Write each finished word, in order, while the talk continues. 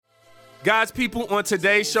Guys, people, on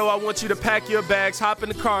today's show, I want you to pack your bags, hop in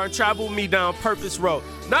the car, and travel with me down Purpose Road.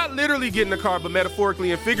 Not literally get in the car, but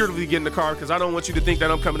metaphorically and figuratively get in the car, because I don't want you to think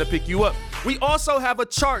that I'm coming to pick you up. We also have a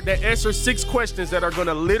chart that answers 6 questions that are going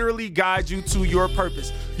to literally guide you to your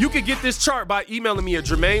purpose. You can get this chart by emailing me at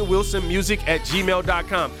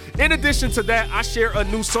jermainewilsonmusic@gmail.com. In addition to that, I share a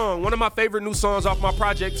new song, one of my favorite new songs off my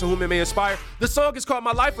project, To Whom It May Inspire. The song is called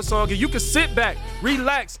My Life a Song, and you can sit back,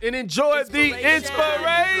 relax, and enjoy the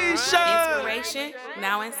inspiration. Inspiration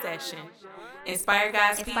now in session. Inspire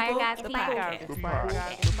God's people, the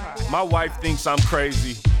podcast. My wife thinks I'm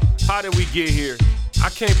crazy. How did we get here? I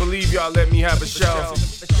can't believe y'all let me have a show.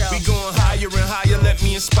 We going higher and higher, let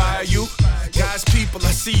me inspire you. God's people, I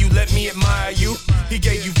see you, let me admire you. He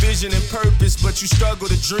gave you vision and purpose, but you struggle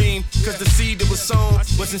to dream. Cause the seed that was sown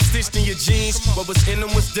wasn't stitched in your jeans. What was in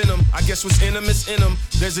them was denim, I guess what's in them is in them.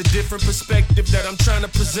 There's a different perspective that I'm trying to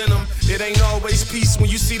present them. It ain't always peace when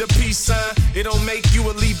you see the peace sign. It don't make you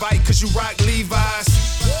a Levite cause you rock Levi's.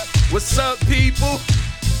 What's up, people?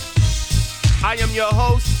 I am your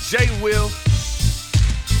host, Jay Will,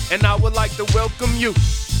 and I would like to welcome you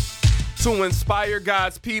to Inspire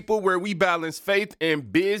God's People, where we balance faith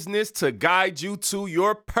and business to guide you to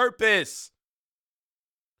your purpose.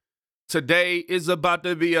 Today is about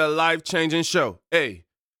to be a life-changing show. Hey,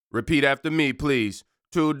 repeat after me, please.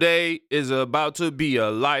 Today is about to be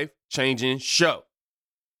a life-changing show.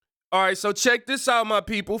 All right, so check this out, my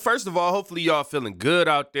people. First of all, hopefully y'all feeling good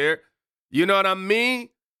out there. You know what I mean?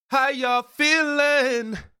 How y'all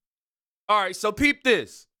feeling? All right, so peep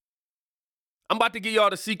this. I'm about to give y'all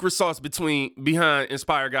the secret sauce behind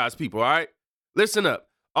Inspire God's People, all right? Listen up.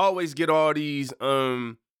 I always get all these,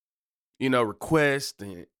 requests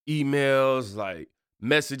and emails, like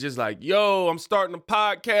messages like, yo, I'm starting a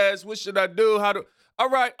podcast. What should I do? All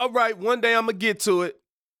right. One day I'm going to get to it.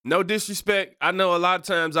 No disrespect. I know a lot of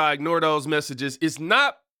times I ignore those messages. It's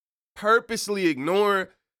not purposely ignoring.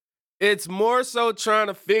 It's more so trying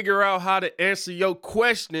to figure out how to answer your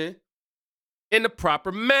question in the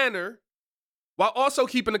proper manner, while also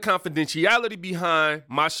keeping the confidentiality behind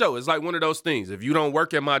my show. It's like one of those things. If you don't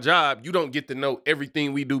work at my job, you don't get to know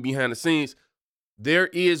everything we do behind the scenes. There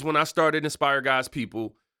is, when I started Inspire God's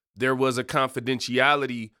People, there was a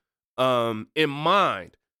confidentiality in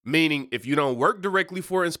mind. Meaning, if you don't work directly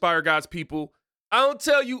for Inspire God's People, I don't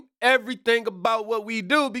tell you everything about what we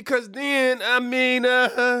do, because then,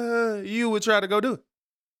 you would try to go do it.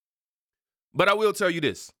 But I will tell you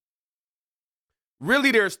this.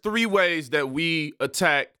 Really, there's 3 ways that we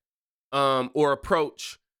attack or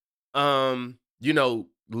approach, balancing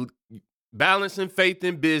faith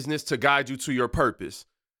and business to guide you to your purpose.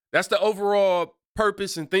 That's the overall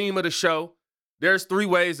purpose and theme of the show. There's 3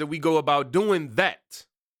 ways that we go about doing that.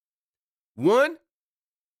 1,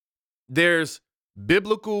 there's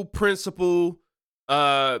biblical principle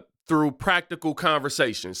through practical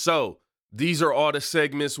conversation. So these are all the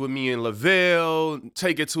segments with me and Lavelle,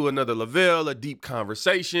 take it to another level, a deep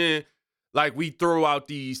conversation. Like, we throw out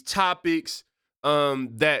these topics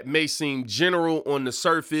that may seem general on the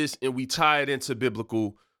surface, and we tie it into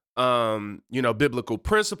biblical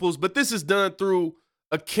principles. But this is done through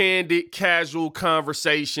a candid, casual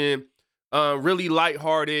conversation, really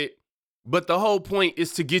lighthearted. But the whole point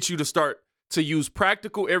is to get you to start to use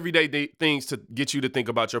practical, everyday things to get you to think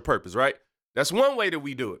about your purpose, right? That's one way that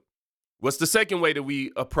we do it. What's the second way that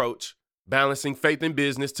we approach balancing faith and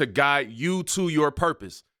business to guide you to your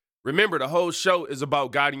purpose? Remember, the whole show is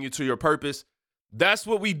about guiding you to your purpose. That's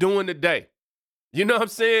what we doing today. You know what I'm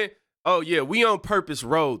saying? Oh, yeah, we on Purpose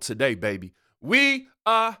Road today, baby. We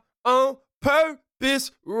are on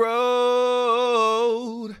Purpose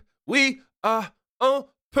Road. We are on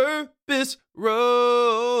Purpose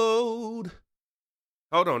Road.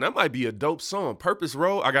 Hold on, that might be a dope song. Purpose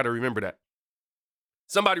Road, I got to remember that.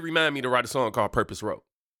 Somebody remind me to write a song called Purpose Road.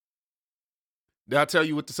 Did I tell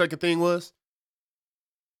you what the second thing was?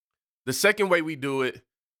 The second way we do it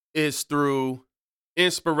is through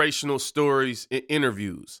inspirational stories and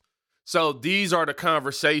interviews. So these are the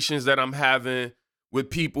conversations that I'm having with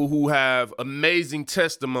people who have amazing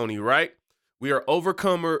testimony, right? We are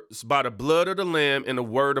overcomers by the blood of the Lamb and the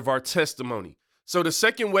word of our testimony. So the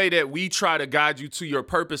second way that we try to guide you to your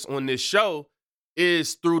purpose on this show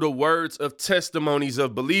is through the words of testimonies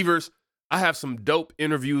of believers. I have some dope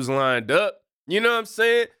interviews lined up. You know what I'm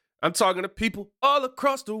saying? I'm talking to people all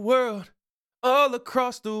across the world,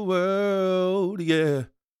 yeah.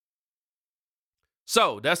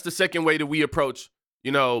 So that's the second way that we approach,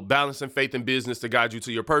 balancing faith and business to guide you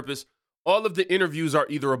to your purpose. All of the interviews are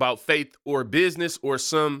either about faith or business or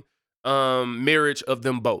some marriage of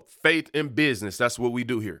them both. Faith and business, that's what we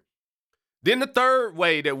do here. Then the third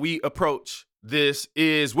way that we approach this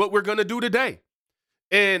is what we're going to do today.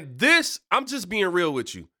 And this, I'm just being real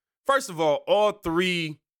with you. First of all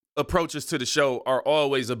three approaches to the show are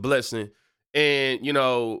always a blessing. And, you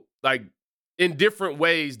know, like in different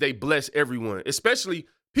ways, they bless everyone. Especially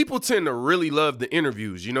people tend to really love the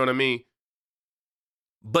interviews. You know what I mean?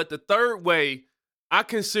 But the third way, I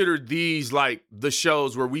consider these like the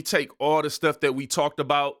shows where we take all the stuff that we talked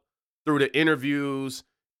about through the interviews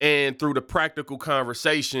and through the practical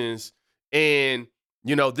conversations. And,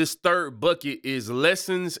 you know, this third bucket is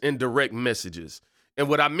lessons and direct messages. And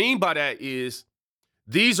what I mean by that is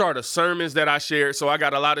these are the sermons that I shared. So I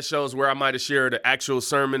got a lot of shows where I might have shared the actual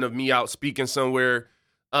sermon of me out speaking somewhere.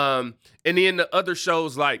 And then the other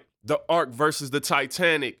shows like The Ark versus the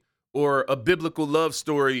Titanic, or a biblical love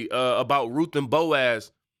story about Ruth and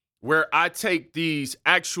Boaz, where I take these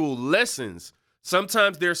actual lessons.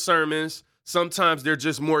 Sometimes they're sermons. Sometimes they're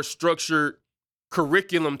just more structured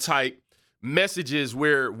curriculum type messages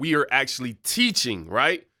where we are actually teaching,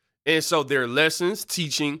 right? And so they're lessons,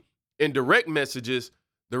 teaching, and direct messages.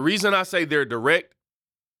 The reason I say they're direct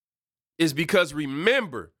is because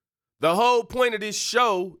remember, the whole point of this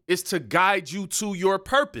show is to guide you to your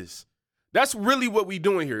purpose. That's really what we're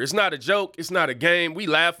doing here. It's not a joke. It's not a game. We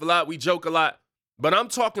laugh a lot. We joke a lot. But I'm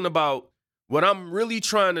talking about what I'm really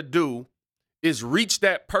trying to do is reach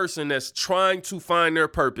that person that's trying to find their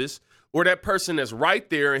purpose, or that person that's right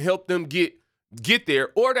there and help them get there,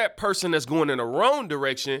 or that person that's going in the wrong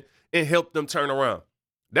direction and help them turn around.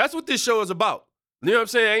 That's what this show is about. You know what I'm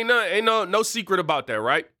saying? Ain't no secret about that,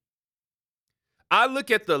 right? I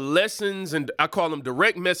look at the lessons and I call them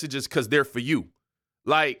direct messages because they're for you.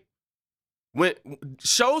 Like, when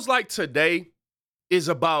shows like today it's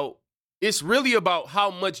really about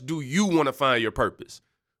how much do you want to find your purpose.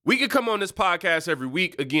 We can come on this podcast every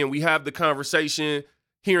week. Again, we have the conversation,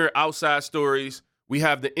 hearing outside stories. We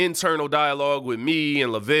have the internal dialogue with me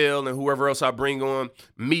and Lavelle and whoever else I bring on.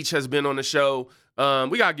 Meech has been on the show.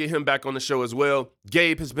 We got to get him back on the show as well.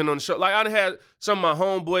 Gabe has been on the show. Like, I done had some of my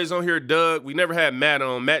homeboys on here, Doug. We never had Matt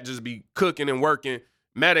on. Matt just be cooking and working.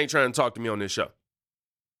 Matt ain't trying to talk to me on this show.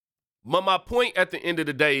 But my point at the end of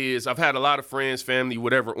the day is I've had a lot of friends, family,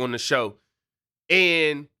 whatever on the show.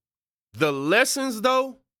 And the lessons,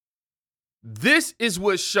 though, this is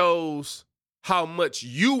what shows how much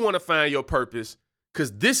you want to find your purpose,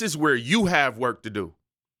 because this is where you have work to do.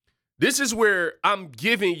 This is where I'm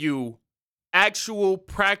giving you actual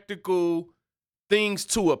practical things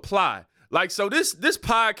to apply. Like, so this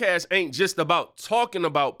podcast ain't just about talking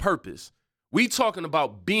about purpose. We talking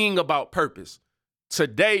about being about purpose.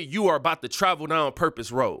 Today, you are about to travel down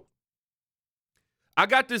purpose road. I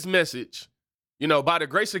got this message, you know, by the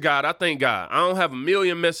grace of God, I thank God. I don't have a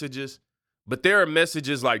million messages, but there are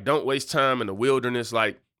messages like don't waste time in the wilderness.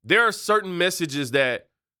 Like, there are certain messages that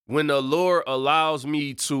when the Lord allows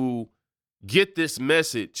me to get this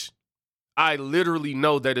message, I literally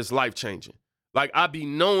know that it's life-changing. Like, I be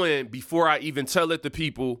knowing before I even tell it to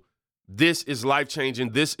people, this is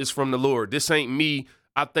life-changing. This is from the Lord. This ain't me.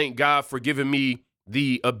 I thank God for giving me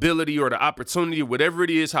the ability or the opportunity, whatever it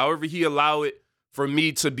is, however he allow it for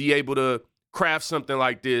me to be able to craft something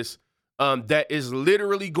like this that is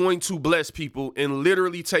literally going to bless people and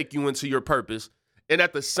literally take you into your purpose. And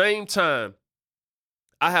at the same time,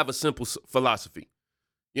 I have a simple philosophy.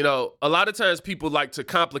 You know, a lot of times people like to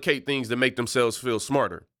complicate things to make themselves feel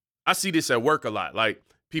smarter. I see this at work a lot. Like,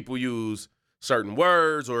 people use certain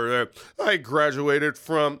words, or I graduated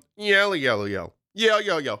from Yale.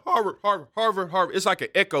 Harvard. It's like an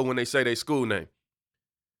echo when they say their school name.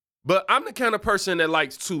 But I'm the kind of person that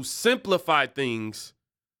likes to simplify things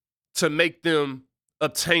to make them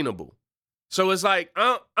obtainable. So it's like,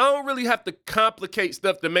 I don't really have to complicate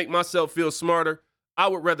stuff to make myself feel smarter. I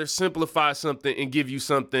would rather simplify something and give you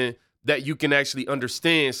something that you can actually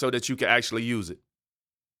understand so that you can actually use it.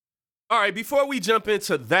 All right, before we jump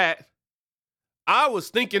into that, I was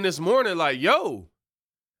thinking this morning, like, yo,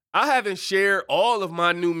 I haven't shared all of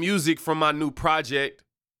my new music from my new project,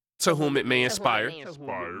 To Whom It May Inspire.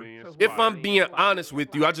 If I'm being honest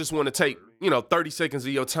with you, I just want to take, 30 seconds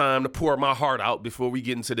of your time to pour my heart out before we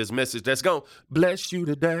get into this message that's going to bless you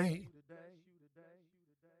today.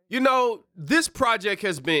 You know, this project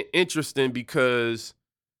has been interesting because,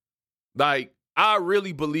 like, I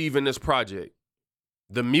really believe in this project.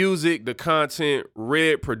 The music, the content,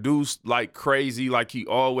 Red produced like crazy, like he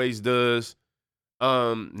always does.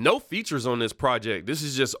 No features on this project. This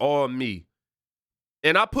is just all me.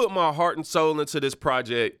 And I put my heart and soul into this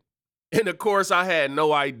project. And of course, I had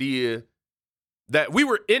no idea that we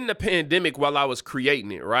were in the pandemic while I was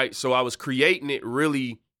creating it, right? So I was creating it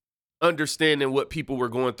really understanding what people were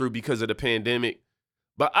going through because of the pandemic.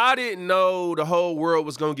 But I didn't know the whole world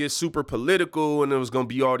was going to get super political and there was going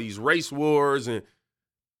to be all these race wars. And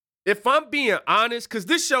if I'm being honest, because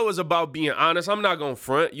this show is about being honest, I'm not going to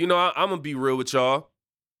front. You know, I'm going to be real with y'all.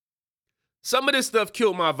 Some of this stuff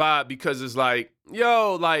killed my vibe because it's like,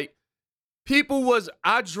 yo, like,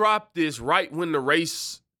 I dropped this right when the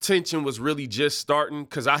race tension was really just starting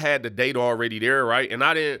because I had the date already there, right? And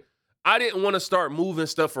I didn't want to start moving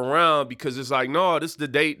stuff around because it's like, no, this is the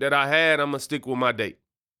date that I had. I'm going to stick with my date.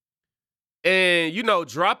 And, you know,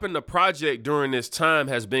 dropping the project during this time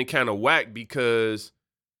has been kind of whack because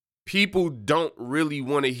people don't really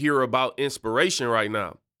want to hear about inspiration right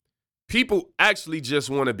now. People actually just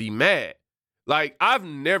want to be mad. Like, I've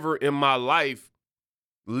never in my life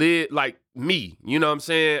lived like me. You know what I'm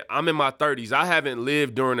saying? I'm in my 30s. I haven't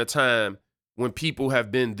lived during a time when people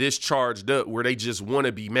have been this charged up where they just want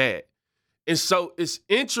to be mad. And so it's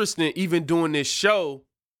interesting, even doing this show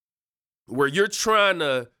where you're trying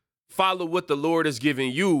to follow what the Lord has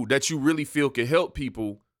given you that you really feel can help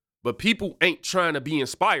people, but people ain't trying to be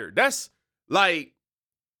inspired. That's like,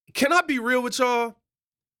 can I be real with y'all?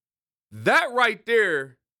 That right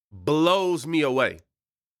there blows me away.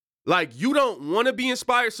 Like, you don't want to be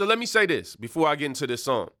inspired. So let me say this before I get into this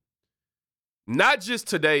song. Not just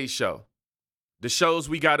today's show, the shows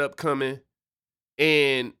we got upcoming,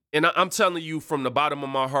 and I'm telling you from the bottom of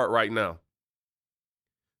my heart right now,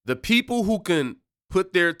 the people who can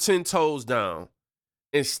put their 10 toes down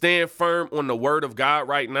and stand firm on the word of God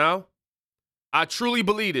right now, I truly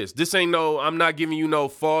believe this. This ain't I'm not giving you no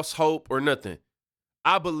false hope or nothing.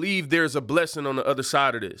 I believe there's a blessing on the other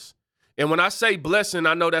side of this. And when I say blessing,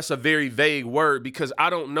 I know that's a very vague word because I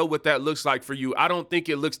don't know what that looks like for you. I don't think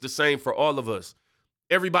it looks the same for all of us.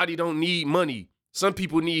 Everybody don't need money. Some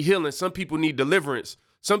people need healing. Some people need deliverance.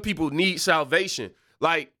 Some people need salvation.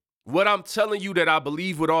 Like, what I'm telling you that I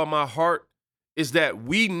believe with all my heart is that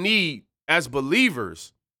we need, as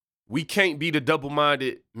believers, we can't be the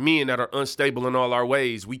double-minded men that are unstable in all our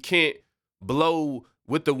ways. We can't blow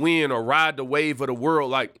with the wind or ride the wave of the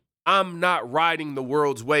world. Like, I'm not riding the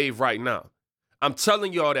world's wave right now. I'm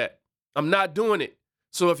telling y'all that. I'm not doing it.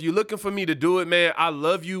 So if you're looking for me to do it, man, I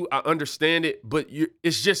love you. I understand it, but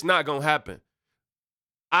it's just not going to happen.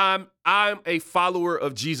 I'm a follower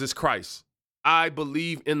of Jesus Christ. I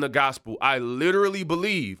believe in the gospel. I literally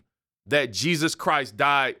believe that Jesus Christ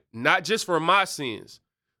died not just for my sins,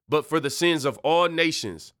 but for the sins of all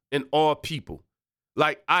nations and all people.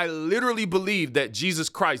 Like, I literally believe that Jesus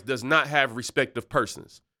Christ does not have respect of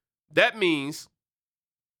persons. That means,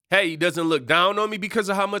 hey, he doesn't look down on me because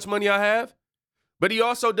of how much money I have, but he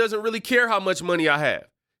also doesn't really care how much money I have.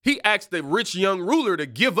 He asked the rich young ruler to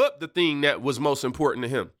give up the thing that was most important to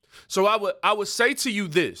him. So I would say to you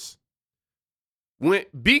this: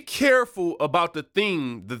 be careful about the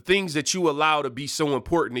things that you allow to be so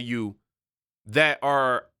important to you that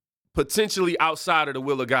are potentially outside of the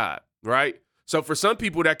will of God, right? So for some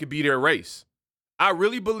people, that could be their race. I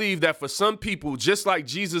really believe that for some people, just like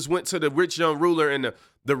Jesus went to the rich young ruler, and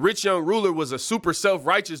the rich young ruler was a super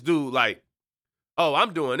self-righteous dude, like, oh,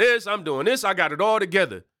 I'm doing this, I got it all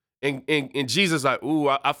together. And Jesus like, ooh,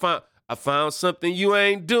 I found something you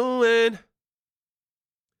ain't doing.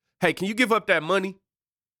 Hey, can you give up that money?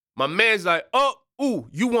 My man's like, oh, ooh,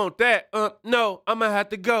 you want that? No, I'm gonna have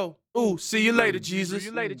to go. Ooh, see you later, Jesus.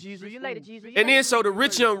 And then so the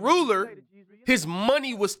rich young ruler, his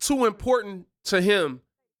money was too important to him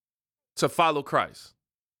to follow Christ.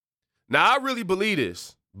 Now, I really believe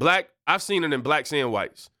this. I've seen it in blacks and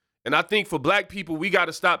whites. And I think for black people, we got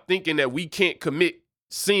to stop thinking that we can't commit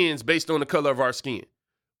sins based on the color of our skin.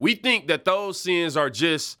 We think that those sins are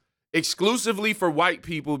just exclusively for white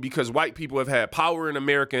people because white people have had power in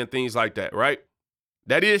America and things like that, right?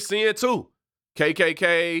 That is sin too.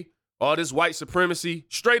 KKK, all this white supremacy,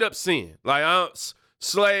 straight up sin. Like,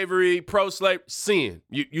 slavery, pro-slavery, sin.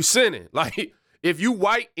 You sinning. Like, if you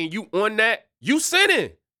white and you on that, you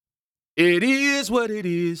sinning. It is what it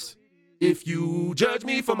is. If you judge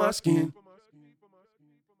me for my skin.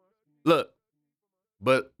 Look,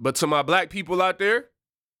 but to my black people out there,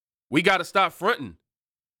 we got to stop fronting.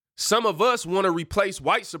 Some of us want to replace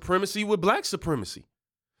white supremacy with black supremacy.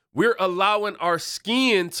 We're allowing our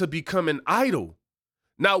skin to become an idol.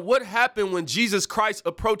 Now, what happened when Jesus Christ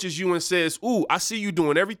approaches you and says, ooh, I see you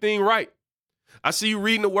doing everything right. I see you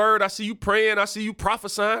reading the word. I see you praying. I see you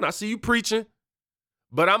prophesying. I see you preaching.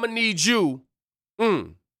 But I'm going to need you.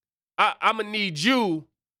 I'm going to need you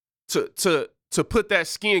to put that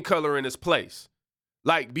skin color in its place.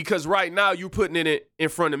 Like, because right now you're putting it in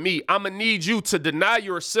front of me. I'm going to need you to deny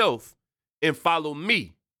yourself and follow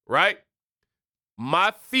me, right?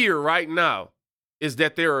 My fear right now is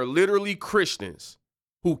that there are literally Christians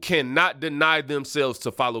who cannot deny themselves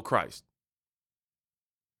to follow Christ.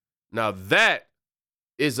 Now that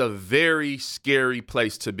is a very scary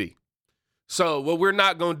place to be. So what we're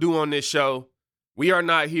not going to do on this show, we are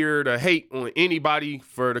not here to hate on anybody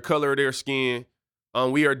for the color of their skin.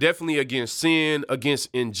 We are definitely against sin, against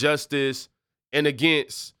injustice, and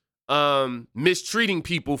against mistreating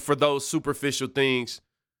people for those superficial things.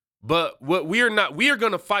 But what we are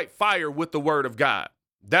going to fight fire with the word of God.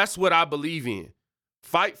 That's what I believe in.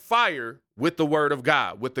 Fight fire with the word of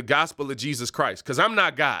God, with the gospel of Jesus Christ, because I'm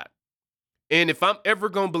not God. And if I'm ever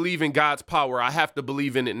going to believe in God's power, I have to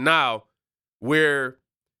believe in it now, where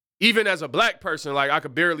even as a black person, like I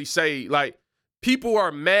could barely say, like, people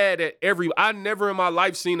are mad at I never in my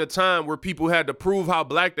life seen a time where people had to prove how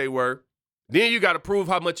black they were. Then you got to prove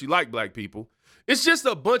how much you like black people. It's just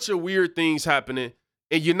a bunch of weird things happening,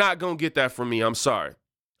 and you're not going to get that from me. I'm sorry.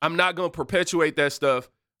 I'm not going to perpetuate that stuff.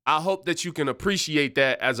 I hope that you can appreciate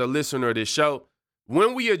that as a listener of this show.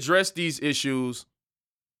 When we address these issues,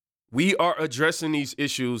 we are addressing these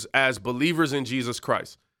issues as believers in Jesus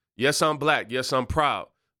Christ. Yes, I'm black. Yes, I'm proud.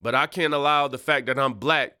 But I can't allow the fact that I'm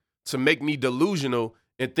black to make me delusional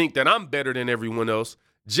and think that I'm better than everyone else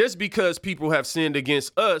just because people have sinned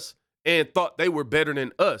against us and thought they were better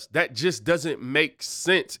than us. That just doesn't make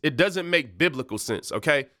sense. It doesn't make biblical sense,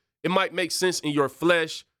 okay? It might make sense in your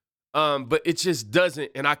flesh, but it just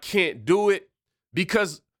doesn't. And I can't do it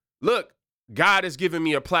because, look, God has given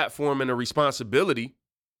me a platform and a responsibility,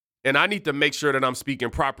 and I need to make sure that I'm speaking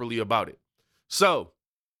properly about it. So,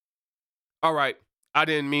 all right, I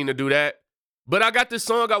didn't mean to do that. But I got this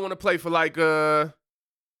song I want to play for I think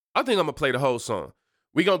I'm going to play the whole song.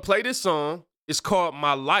 We're going to play this song. It's called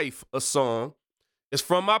My Life, a Song. It's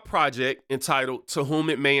from my project entitled To Whom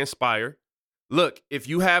It May Inspire. Look, if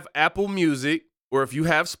you have Apple Music or if you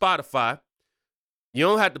have Spotify, you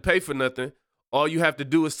don't have to pay for nothing. All you have to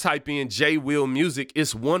do is type in J Will Music.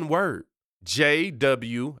 It's one word,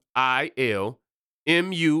 JWILMUSIC.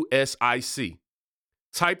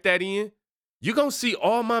 Type that in. You're going to see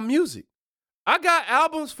all my music. I got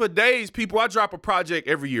albums for days, people. I drop a project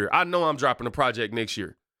every year. I know I'm dropping a project next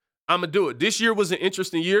year. I'm going to do it. This year was an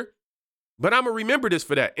interesting year, but I'm going to remember this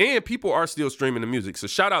for that. And people are still streaming the music. So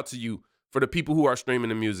shout out to you for the people who are streaming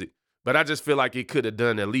the music. But I just feel like it could have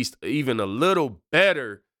done at least even a little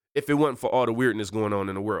better if it wasn't for all the weirdness going on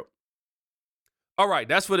in the world. All right,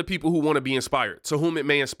 that's for the people who want to be inspired, to whom it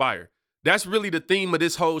may inspire. That's really the theme of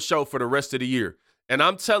this whole show for the rest of the year. And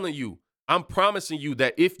I'm telling you, I'm promising you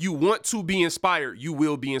that if you want to be inspired, you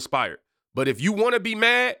will be inspired. But if you want to be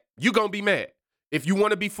mad, you're going to be mad. If you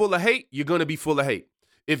want to be full of hate, you're going to be full of hate.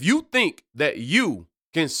 If you think that you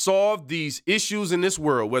can solve these issues in this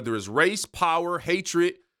world, whether it's race, power,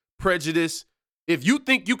 hatred, prejudice, if you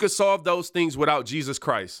think you could solve those things without Jesus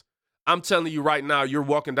Christ, I'm telling you right now, you're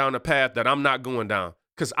walking down a path that I'm not going down,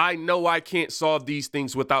 because I know I can't solve these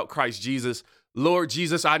things without Christ Jesus. Lord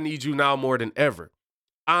Jesus, I need you now more than ever.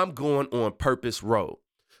 I'm going on Purpose Road.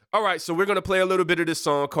 All right, so we're going to play a little bit of this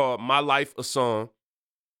song called My Life, a Song.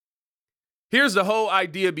 Here's the whole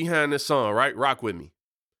idea behind this song, right? Rock with me.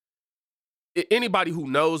 Anybody who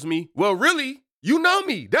knows me, well, really, you know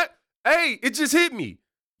me. It just hit me.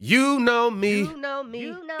 You know me. You know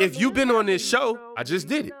me. If you've been on this show, I just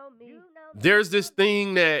did it. There's this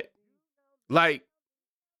thing that, like,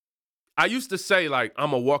 I used to say, like,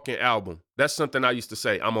 I'm a walking album. That's something I used to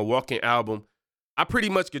say. I'm a walking album. I pretty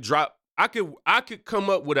much could drop, I could come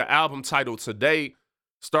up with an album title today,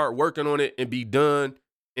 start working on it, and be done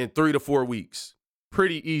in 3 to 4 weeks.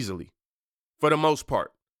 Pretty easily, for the most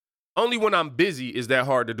part. Only when I'm busy is that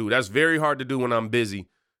hard to do. That's very hard to do when I'm busy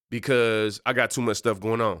because I got too much stuff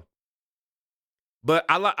going on. But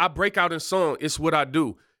I break out in song. It's what I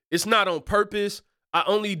do. It's not on purpose. I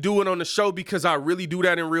only do it on the show because I really do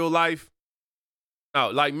that in real life.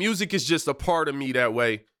 Like, music is just a part of me that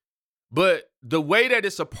way. But the way that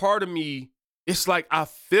it's a part of me, it's like I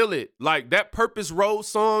feel it. Like that Purpose Road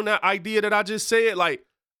song, that idea that I just said, like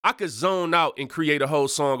I could zone out and create a whole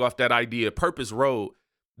song off that idea, Purpose Road.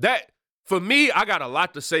 That, for me, I got a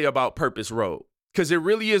lot to say about Purpose Road because it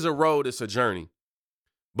really is a road. It's a journey.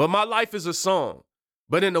 But my life is a song.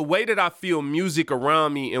 But in the way that I feel music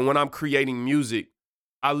around me and when I'm creating music,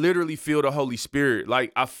 I literally feel the Holy Spirit.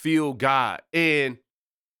 Like I feel God. And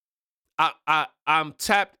I'm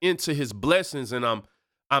tapped into his blessings, and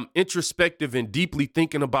I'm introspective and deeply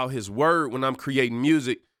thinking about his word when I'm creating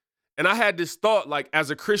music. And I had this thought, like,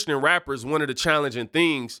 as a Christian rapper, one of the challenging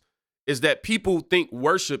things is that people think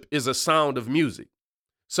worship is a sound of music.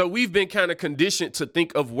 So we've been kind of conditioned to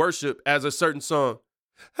think of worship as a certain song.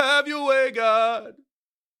 Have your way, God.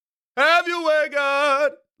 Have your way,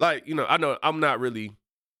 God. Like, I know I'm not really.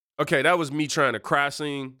 Okay, that was me trying to cry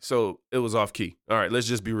sing, so it was off key. All right, let's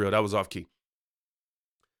just be real. That was off key.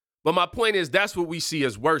 But my point is, that's what we see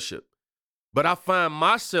as worship. But I find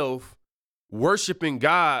myself worshiping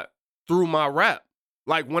God through my rap.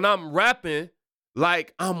 Like when I'm rapping,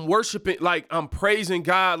 like I'm worshiping, like I'm praising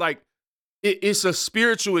God. Like it's a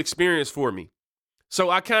spiritual experience for me. So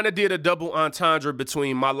I kind of did a double entendre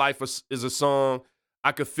between my life is a song.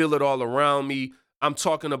 I could feel it all around me. I'm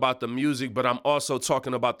talking about the music, but I'm also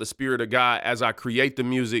talking about the Spirit of God as I create the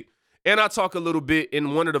music. And I talk a little bit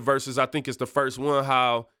in one of the verses, I think it's the first one,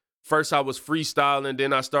 how first I was freestyling,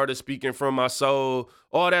 then I started speaking from my soul,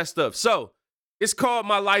 all that stuff. So it's called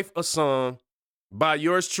My Life a Song by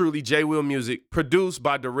yours truly, J. Will Music, produced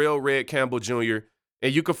by Darrell Red Campbell Jr.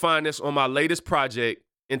 And you can find this on my latest project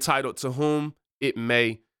entitled To Whom It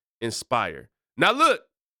May Inspire. Now look,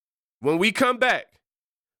 when we come back,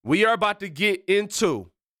 we are about to get into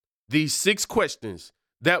these 6 questions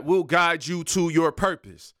that will guide you to your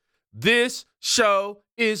purpose. This show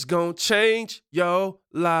is gonna change your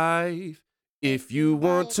life if you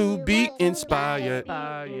want to be inspired.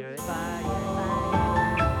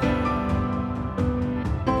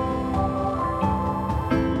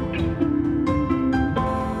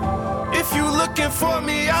 If you looking for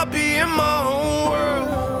me, I'll be in my own world.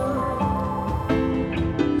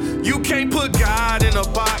 You can't put God in a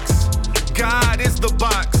box. God is the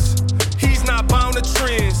box. He's not bound to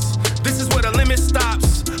trends. This is where the limit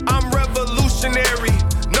stops. I'm revolutionary,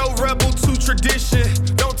 no rebel to tradition.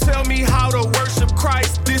 Don't tell me how to worship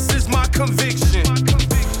Christ. This is my conviction.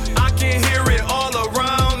 I can hear it all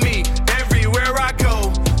around me, everywhere I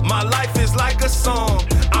go. My life is like a song.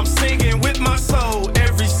 I'm singing with my soul.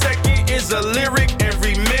 Every second is a lyric,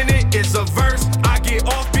 every minute is a verse. I get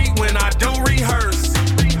offbeat when I don't rehearse.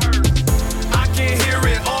 I can hear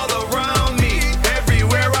it all around me,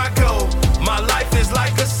 everywhere I go. My life is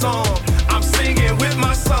like a song. I'm singing with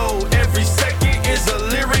my soul. Every second is a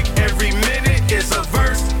lyric, every minute is a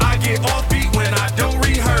verse. I get offbeat when I don't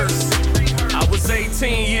rehearse. I was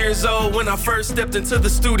 18 years old when I first stepped into the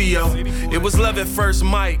studio. It was love at first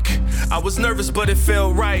mic. I was nervous, but it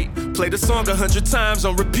felt right. Played the song 100 times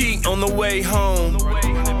on repeat on the way home.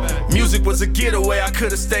 Music was a getaway, I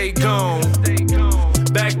could've stayed gone.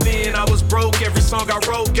 Back then I was broke, every song I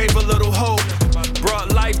wrote gave a little hope.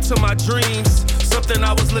 Brought life to my dreams, something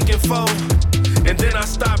I was looking for. And then I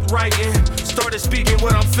stopped writing, started speaking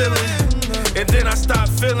what I'm feeling. And then I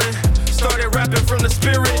stopped feeling, started rapping from the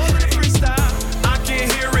spirit. I can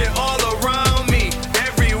hear it all around me,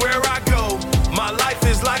 everywhere I go. My life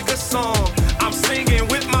is like a song, I'm singing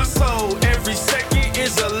with my soul. Every second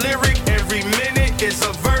is a lyric, every minute is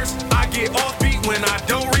a verse. I get offbeat when I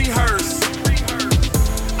don't rehearse.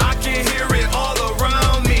 I can hear it all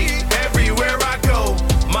around me, everywhere I go.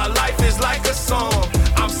 My life is like a song,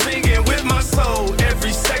 I'm singing with my soul.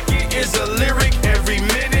 Every second is a lyric, every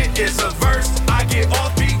minute is a verse. I get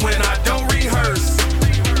offbeat when I don't rehearse.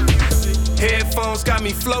 Headphones got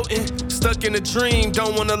me floating, stuck in a dream,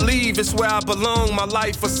 don't wanna leave, it's where I belong. My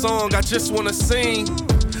life a song, I just wanna sing.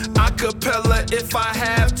 Acapella if I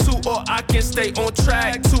have to, or I can stay on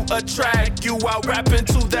track to attract you while rapping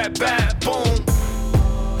to that bad boom.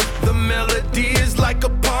 The melody is like a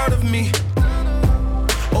part of me.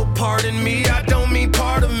 Oh, pardon me, I don't mean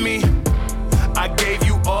part of me. I gave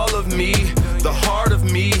you all of me, the heart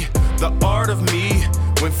of me, the art of me,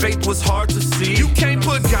 when faith was hard to see. You can't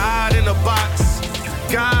put God in a box.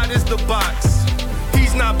 God is the box.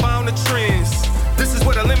 He's not bound to trends. This is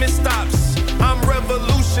where the limit stops. I'm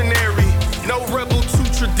revolutionary, no rebel to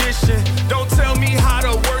tradition. Don't tell me how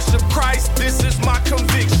to worship Christ. This is my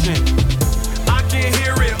conviction. I can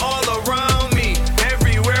hear it all around me,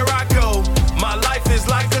 everywhere I go. My life is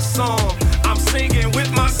like a song, I'm singing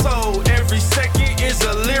with my soul. Every second is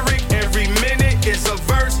a lyric, every minute is a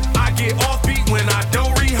verse. I get offbeat when I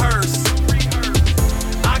don't rehearse.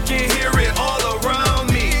 I can hear it all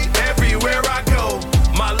around me, everywhere I go.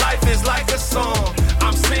 My life is like a song,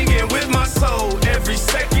 I'm singing with my soul. Every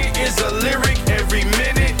second is a lyric, every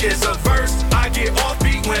minute is a verse. I get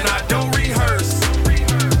offbeat when I don't rehearse.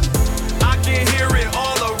 I can hear it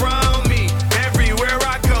all around me, everywhere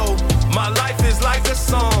I go. My life is like a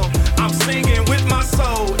song, I'm singing with my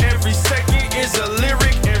soul. Every second is a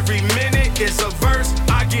lyric, every minute is a verse.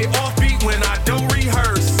 I get offbeat when I don't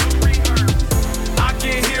rehearse. I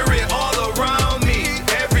can hear it all around me,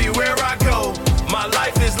 everywhere I go. My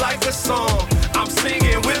life is like a song, I'm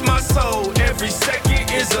singing with my soul. Every second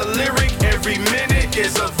is a lyric, every minute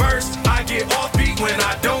is a verse. I get offbeat when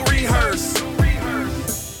I don't rehearse.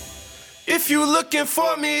 If If you looking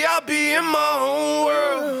for me, I'll be in my own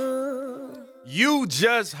world. You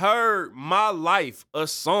just heard My Life, a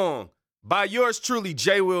song by yours truly,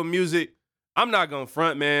 J. Will Music. I'm not gonna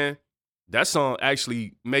front, man. That song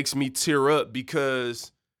actually makes me tear up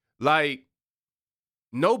because, like,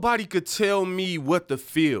 nobody could tell me what to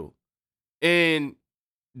feel. And,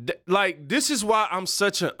 like, this is why I'm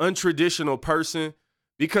such an untraditional person,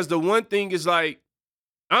 because the one thing is, like,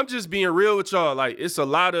 I'm just being real with y'all. Like, it's a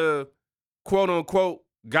lot of quote-unquote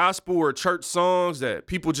gospel or church songs that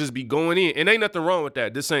people just be going in. And ain't nothing wrong with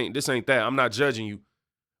that. This ain't that. I'm not judging you.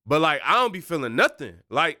 But, like, I don't be feeling nothing.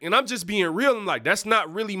 Like, and I'm just being real. I'm like, that's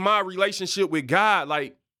not really my relationship with God.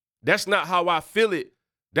 Like, that's not how I feel it.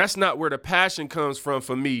 That's not where the passion comes from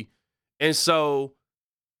for me. And so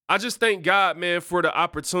I just thank God, man, for the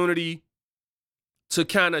opportunity to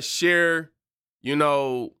kind of share, you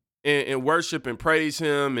know, and worship and praise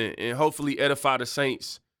him and hopefully edify the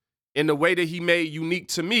saints in the way that he made unique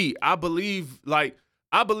to me. I believe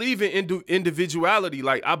in individuality.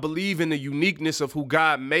 Like, I believe in the uniqueness of who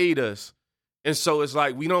God made us. And so it's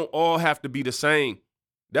like, we don't all have to be the same.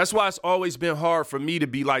 That's why it's always been hard for me to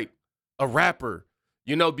be like a rapper,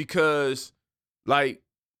 you know, because, like,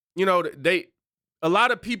 you know, a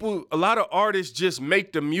lot of artists just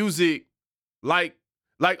make the music like,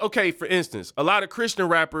 okay, for instance, a lot of Christian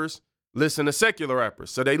rappers listen to secular rappers.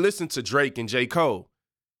 So they listen to Drake and J. Cole.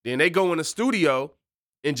 Then they go in the studio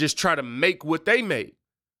and just try to make what they made.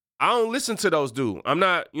 I don't listen to those dudes. I'm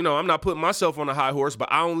not putting myself on a high horse,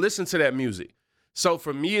 but I don't listen to that music. So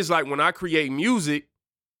for me, it's like when I create music,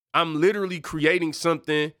 I'm literally creating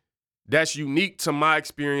something that's unique to my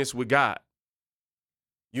experience with God,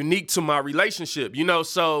 unique to my relationship, you know?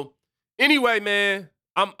 So anyway, man,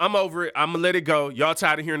 I'm over it. I'm gonna let it go. Y'all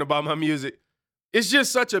tired of hearing about my music. It's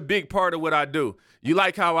just such a big part of what I do. You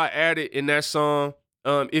like how I added in that song,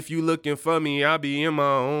 if you looking for me, I'll be in my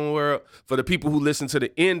own world. For the people who listen to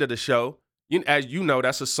the end of the show, as you know,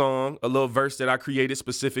 that's a song, a little verse that I created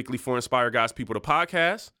specifically for Inspire God's People, the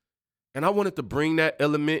podcast. And I wanted to bring that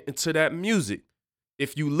element into that music.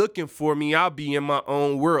 If you looking for me, I'll be in my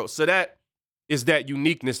own world. So that is that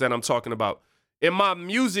uniqueness that I'm talking about. In my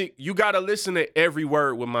music, you got to listen to every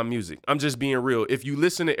word with my music. I'm just being real. If you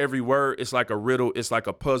listen to every word, it's like a riddle. It's like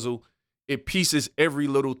a puzzle. It pieces every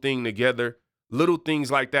little thing together. Little things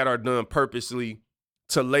like that are done purposely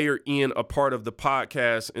to layer in a part of the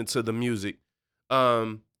podcast into the music,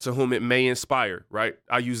 to whom it may inspire, right?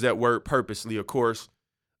 I use that word purposely, of course.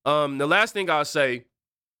 The last thing I'll say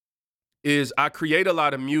is I create a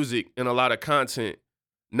lot of music and a lot of content,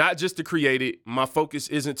 not just to create it. My focus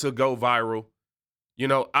isn't to go viral. You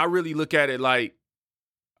know, I really look at it like,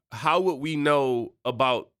 how would we know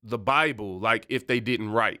about the Bible, like, if they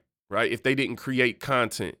didn't write, right? If they didn't create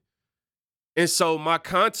content. And so my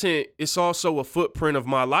content is also a footprint of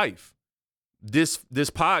my life. This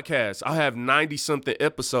podcast, I have 90-something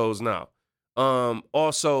episodes now.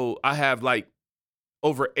 Also, I have like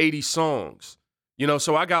over 80 songs. You know,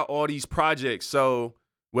 so I got all these projects. So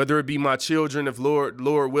whether it be my children, if Lord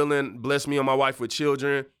willing, bless me and my wife with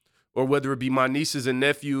children, or whether it be my nieces and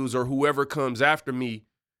nephews or whoever comes after me,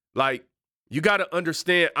 like, you got to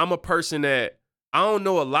understand, I'm a person that I don't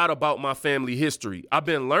know a lot about my family history. I've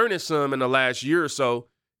been learning some in the last year or so,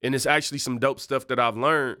 and it's actually some dope stuff that I've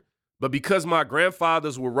learned. But because my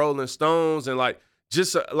grandfathers were Rolling Stones and I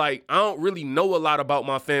don't really know a lot about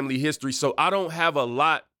my family history, so I don't have a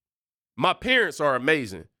lot. My parents are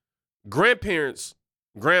amazing. Grandparents,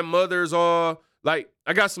 grandmothers are, like,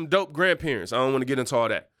 I got some dope grandparents. I don't want to get into all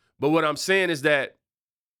that. But what I'm saying is that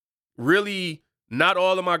really not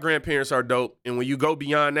all of my grandparents are dope. And when you go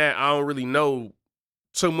beyond that, I don't really know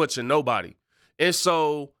too much of nobody. And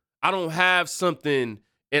so I don't have something,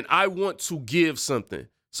 and I want to give something.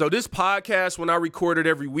 So this podcast, when I record it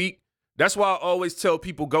every week, that's why I always tell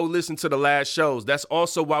people, go listen to the last shows. That's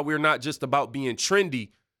also why we're not just about being trendy,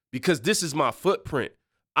 because this is my footprint.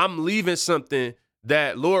 I'm leaving something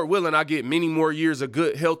that, Lord willing, I get many more years of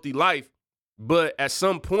good, healthy life. But at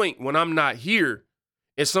some point when I'm not here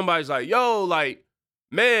and somebody's like, yo, like,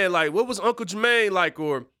 man, like, what was Uncle Jermaine like?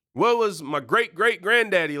 Or what was my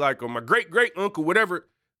great-great-granddaddy like? Or my great-great-uncle, whatever.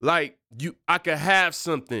 Like, I could have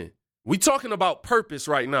something. We talking about purpose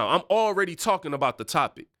right now. I'm already talking about the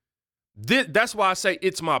topic. That's why I say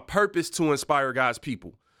it's my purpose to inspire God's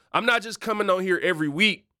people. I'm not just coming on here every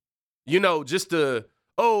week, you know, just to,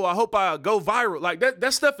 I hope I go viral. Like,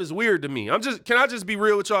 that stuff is weird to me. Can I just be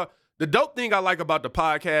real with y'all? The dope thing I like about the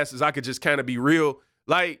podcast is I could just kind of be real.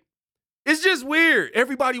 Like, it's just weird.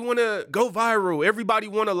 Everybody want to go viral. Everybody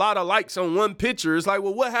want a lot of likes on one picture. It's like,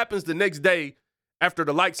 well, what happens the next day after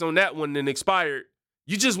the likes on that one then expired?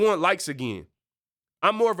 You just want likes again.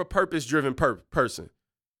 I'm more of a purpose-driven person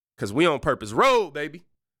because we on Purpose Road, baby.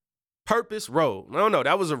 Purpose Road. I don't know.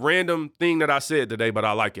 That was a random thing that I said today, but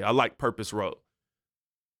I like it. I like Purpose Road.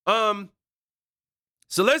 So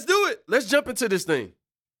let's do it. Let's jump into this thing.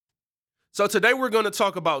 So today we're going to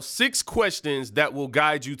talk about 6 questions that will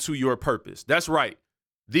guide you to your purpose. That's right.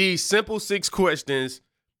 These simple 6 questions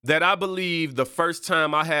that I believe the first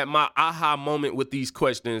time I had my aha moment with these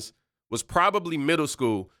questions was probably middle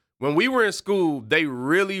school. When we were in school, they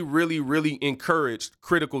really, really, really encouraged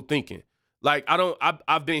critical thinking. Like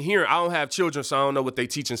I've been hearing, I don't have children, so I don't know what they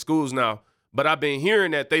teach in schools now, but I've been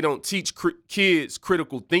hearing that they don't teach kids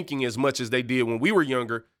critical thinking as much as they did when we were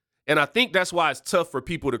younger. And I think that's why it's tough for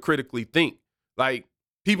people to critically think. Like,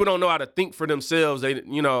 people don't know how to think for themselves. I'm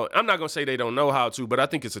not going to say they don't know how to, but I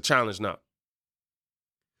think it's a challenge now.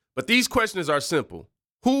 But these questions are simple.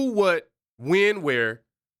 Who, what, when, where,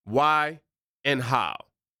 why, and how.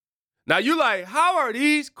 Now, you like, how are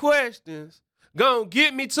these questions going to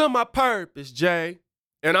get me to my purpose, Jay?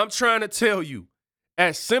 And I'm trying to tell you,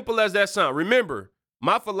 as simple as that sounds. Remember,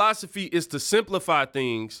 my philosophy is to simplify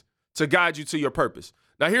things to guide you to your purpose.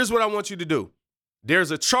 Now, here's what I want you to do. There's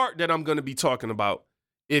a chart that I'm going to be talking about.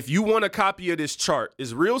 If you want a copy of this chart,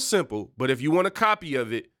 it's real simple, but if you want a copy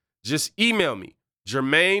of it, just email me,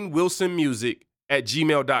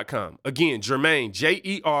 JermaineWilsonMusic@gmail.com. Again, Jermaine,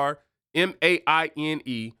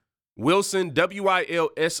 JerMaine, Wilson,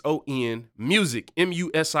 WILSON, music,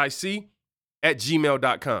 MUSIC,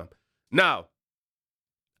 @gmail.com. Now,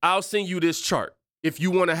 I'll send you this chart if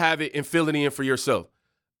you want to have it and fill it in for yourself.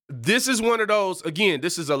 This is one of those, again,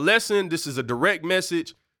 this is a lesson. This is a direct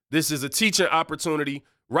message. This is a teaching opportunity.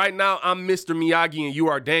 Right now, I'm Mr. Miyagi and you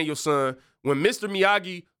are Daniel-san. When Mr.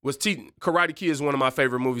 Miyagi was teaching, Karate Kid is one of my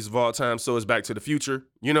favorite movies of all time. So is Back to the Future.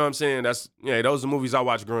 You know what I'm saying? Those are the movies I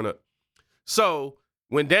watched growing up. So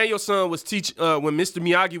when Daniel-san was when Mr.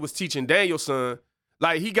 Miyagi was teaching Daniel-san,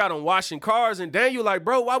 like he got him washing cars and Daniel like,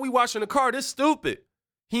 bro, why we washing the car? This stupid.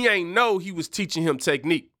 He ain't know he was teaching him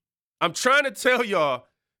technique. I'm trying to tell y'all,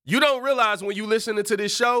 you don't realize when you listening to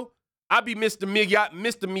this show, I be Mr.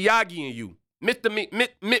 Miyagi and you. Mr.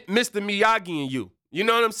 Miyagi and you. You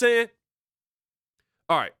know what I'm saying?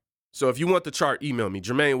 All right. So if you want the chart, email me,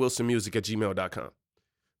 JermaineWilsonMusic@gmail.com.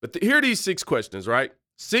 But here are these 6 questions, right?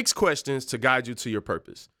 6 questions to guide you to your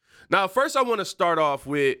purpose. Now, first I want to start off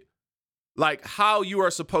with like how you are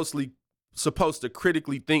supposed to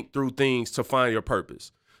critically think through things to find your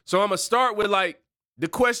purpose. So I'm going to start with like the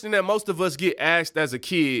question that most of us get asked as a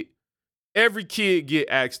kid. Every kid get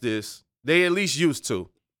asked this. They at least used to.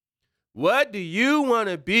 What do you want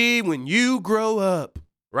to be when you grow up?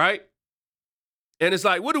 Right? And it's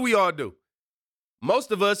like, what do we all do?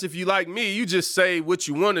 Most of us, if you like me, you just say what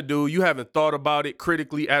you want to do. You haven't thought about it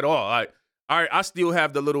critically at all. Like, all right, I still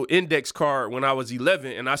have the little index card when I was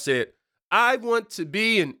 11, and I said, I want to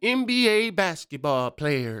be an NBA basketball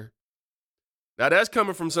player. Now, that's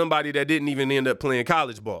coming from somebody that didn't even end up playing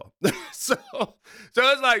college ball. So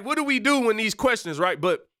it's like, what do we do when these questions, right?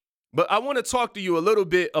 But I want to talk to you a little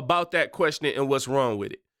bit about that question and what's wrong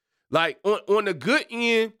with it. Like, on the good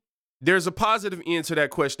end, there's a positive end to that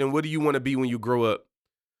question. What do you want to be when you grow up?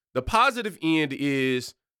 The positive end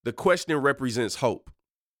is the question represents hope.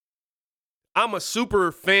 I'm a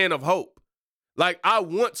super fan of hope. Like, I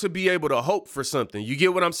want to be able to hope for something. You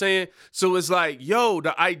get what I'm saying? So it's like, yo,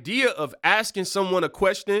 the idea of asking someone a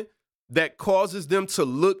question that causes them to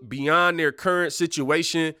look beyond their current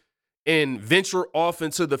situation and venture off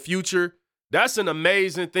into the future, that's an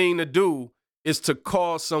amazing thing to do, is to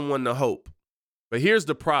cause someone to hope. But here's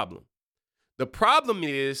the problem. The problem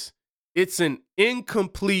is it's an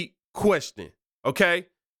incomplete question, okay?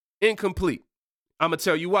 Incomplete. I'm going to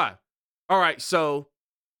tell you why. All right, so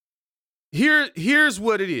here's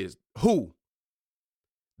what it is. Who?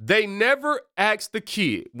 They never ask the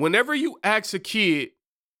kid. Whenever you ask a kid,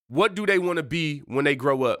 what do they want to be when they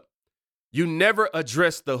grow up? You never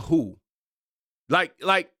address the who. Like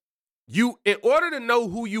you, in order to know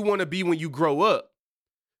who you want to be when you grow up,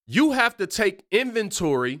 you have to take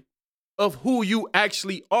inventory of who you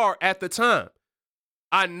actually are at the time.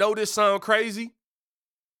 I know this sounds crazy.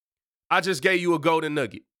 I just gave you a golden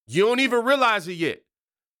nugget. You don't even realize it yet.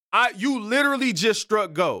 You literally just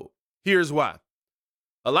struck gold. Here's why.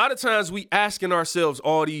 A lot of times we asking ourselves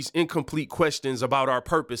all these incomplete questions about our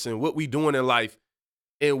purpose and what we doing in life,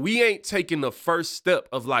 and we ain't taking the first step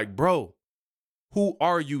of like, bro, who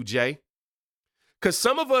are you, Jay? Because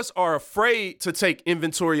some of us are afraid to take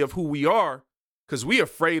inventory of who we are because we're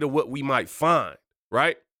afraid of what we might find,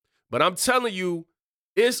 right? But I'm telling you,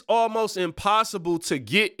 it's almost impossible to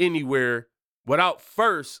get anywhere without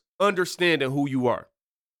first understanding who you are.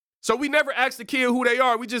 So we never ask the kid who they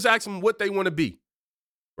are. We just ask them what they want to be,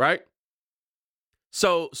 right?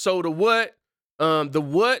 So the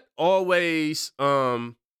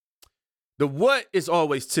what is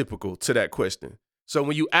always typical to that question. So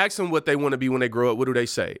when you ask them what they want to be when they grow up, what do they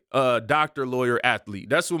say? Doctor, lawyer, athlete.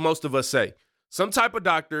 That's what most of us say. Some type of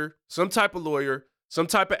doctor, some type of lawyer, some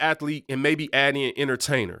type of athlete, and maybe adding an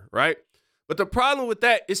entertainer, right? But the problem with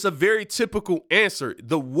that, it's a very typical answer.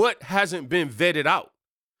 The what hasn't been vetted out.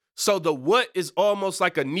 So the what is almost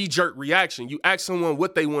like a knee-jerk reaction. You ask someone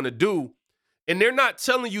what they want to do, and they're not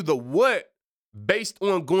telling you the what based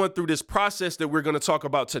on going through this process that we're going to talk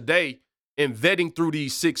about today and vetting through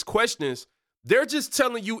these 6 questions. They're just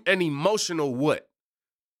telling you an emotional what.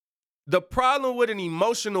 The problem with an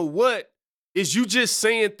emotional what is you just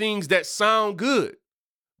saying things that sound good.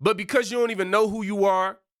 But because you don't even know who you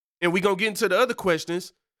are, and we're going to get into the other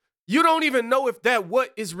questions, you don't even know if that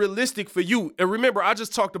what is realistic for you. And remember, I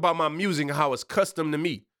just talked about my music and how it's custom to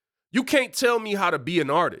me. You can't tell me how to be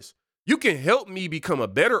an artist. You can help me become a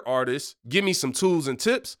better artist, give me some tools and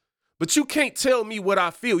tips, but you can't tell me what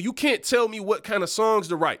I feel. You can't tell me what kind of songs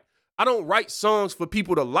to write. I don't write songs for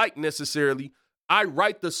people to like necessarily. I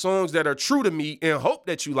write the songs that are true to me and hope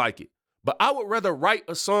that you like it. But I would rather write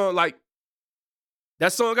a song like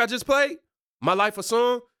that song I just played, My Life a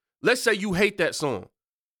Song. Let's say you hate that song.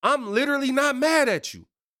 I'm literally not mad at you,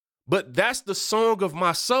 but that's the song of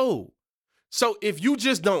my soul. So if you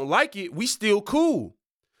just don't like it, we still cool.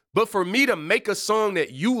 But for me to make a song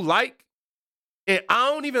that you like and I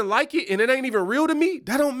don't even like it and it ain't even real to me,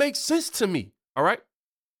 that don't make sense to me. All right.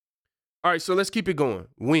 All right. So let's keep it going.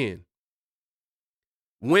 When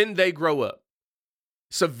they grow up.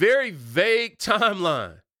 It's a very vague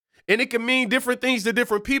timeline and it can mean different things to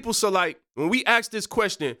different people. So like when we ask this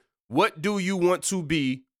question, what do you want to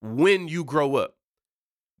be when you grow up?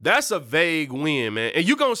 That's a vague when, man. And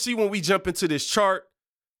you're going to see when we jump into this chart,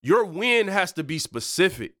 your when has to be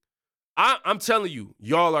specific. I'm telling you,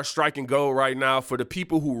 y'all are striking gold right now for the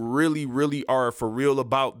people who really, really are for real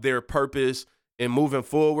about their purpose and moving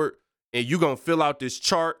forward. And you're going to fill out this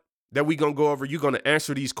chart that we're going to go over. You're going to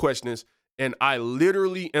answer these questions. And I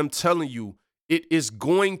literally am telling you, it is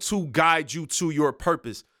going to guide you to your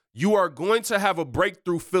purpose. You are going to have a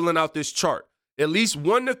breakthrough filling out this chart. At least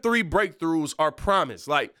 1 to 3 breakthroughs are promised.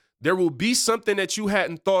 Like there will be something that you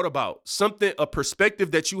hadn't thought about, a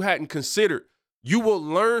perspective that you hadn't considered. You will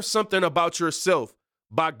learn something about yourself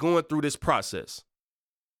by going through this process.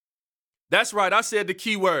 That's right. I said the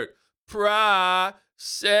key word, process.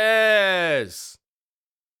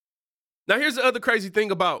 Now, here's the other crazy thing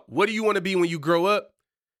about what do you want to be when you grow up?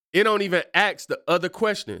 It don't even ask the other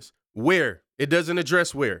questions. Where? It doesn't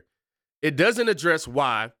address where. It doesn't address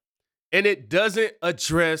why. And it doesn't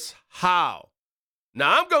address how.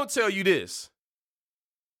 Now, I'm going to tell you this.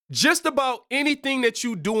 Just about anything that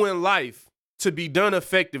you do in life to be done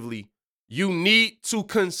effectively, you need to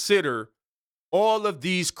consider all of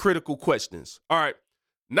these critical questions. All right.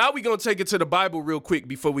 Now we're going to take it to the Bible real quick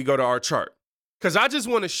before we go to our chart. Because I just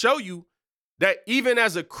want to show you that even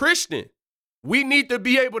as a Christian, we need to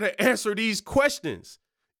be able to answer these questions,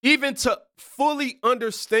 even to fully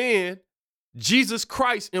understand Jesus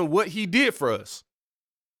Christ and what he did for us.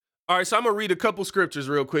 All right, so I'm going to read a couple scriptures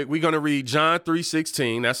real quick. We're going to read John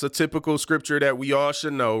 3:16. That's a typical scripture that we all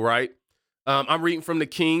should know, right? I'm reading from the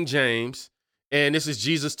King James, and this is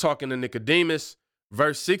Jesus talking to Nicodemus.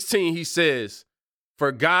 Verse 16, he says,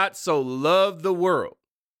 "For God so loved the world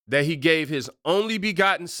that he gave his only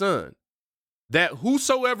begotten Son, that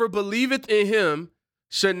whosoever believeth in him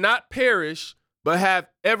should not perish, but have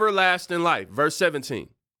everlasting life." Verse 17,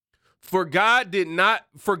 For God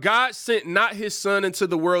sent not his Son into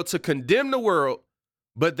the world to condemn the world,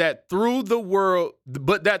 but that the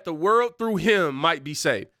world through him might be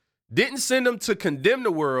saved. Didn't send him to condemn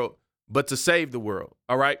the world, but to save the world.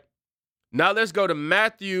 All right. Now let's go to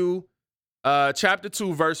Matthew chapter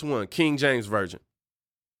 2, verse 1, King James Version.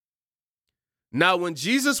 "Now when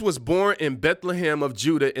Jesus was born in Bethlehem of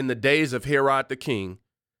Judah in the days of Herod the king,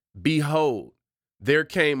 behold, there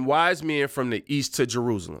came wise men from the east to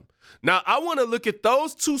Jerusalem." Now, I want to look at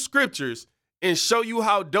those 2 scriptures and show you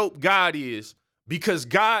how dope God is, because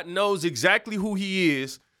God knows exactly who he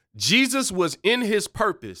is. Jesus was in his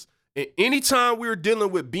purpose. And anytime we're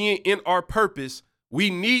dealing with being in our purpose, we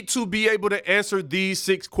need to be able to answer these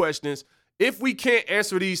 6 questions. If we can't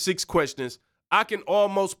answer these 6 questions, I can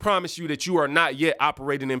almost promise you that you are not yet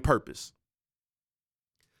operating in purpose.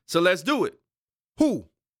 So let's do it. Who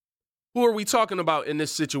are we talking about in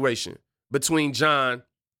this situation between John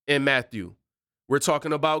and Matthew? We're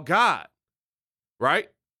talking about God, right?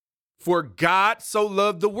 For God so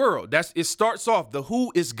loved the world. It starts off, the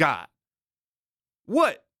who is God.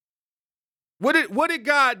 What? What did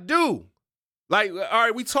God do? Like, all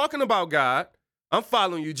right, we talking about God. I'm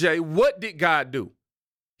following you, Jay. What did God do?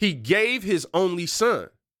 He gave his only son.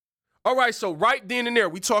 All right, so right then and there,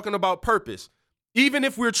 we talking about purpose. Even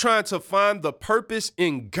if we're trying to find the purpose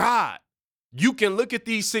in God, you can look at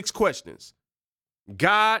these 6 questions.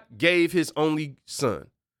 God gave his only son.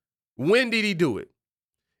 When did he do it?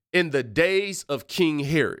 In the days of King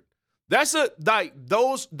Herod. That's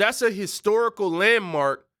a historical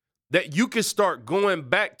landmark that you can start going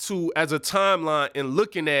back to as a timeline and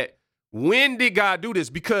looking at, when did God do this?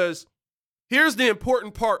 Because here's the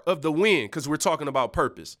important part of the when, because we're talking about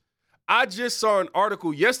purpose. I just saw an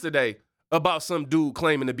article yesterday about some dude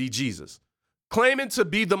claiming to be Jesus, claiming to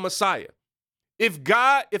be the Messiah. If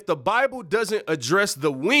the Bible doesn't address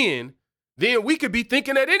the when, then we could be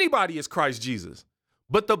thinking that anybody is Christ Jesus.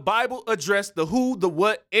 But the Bible addressed the who, the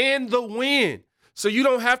what, and the when. So you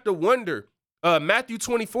don't have to wonder. Matthew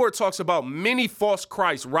 24 talks about many false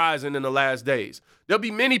Christs rising in the last days. There'll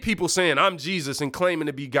be many people saying, I'm Jesus, and claiming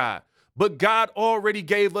to be God. But God already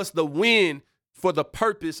gave us the when for the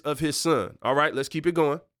purpose of his son. All right, let's keep it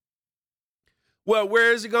going. Well,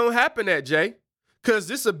 where is it going to happen at, Jay? Because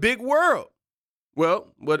this is a big world.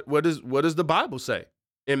 Well, what does the Bible say?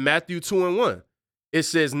 In Matthew 2:1, it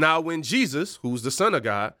says, now when Jesus, who's the Son of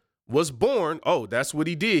God, was born, that's what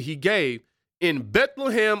he did. He gave in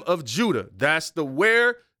Bethlehem of Judah. That's the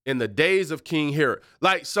where, in the days of King Herod.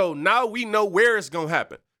 Like, so now we know where it's going to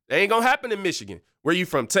happen. It ain't going to happen in Michigan. Where you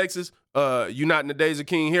from? Texas? You not in the days of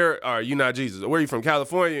King Herod? All right, you not Jesus. Where you from?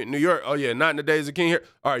 California? New York? Oh, yeah, not in the days of King Herod?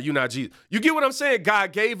 All right, you not Jesus. You get what I'm saying?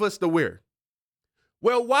 God gave us the where.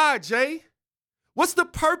 Well, why, Jay? What's the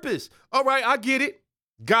purpose? All right, I get it.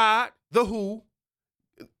 God, the who,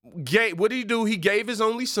 what did he do? He gave his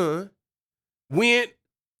only son, went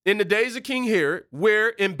in the days of King Herod, where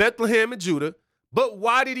in Bethlehem and Judah. But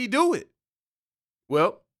why did he do it?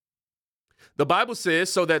 Well, the Bible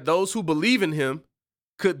says so that those who believe in him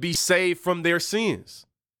could be saved from their sins.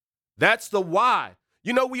 That's the why.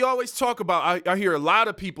 You know, we always talk about, I hear a lot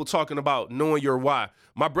of people talking about knowing your why.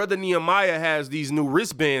 My brother Nehemiah has these new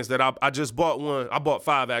wristbands that I just bought one. I bought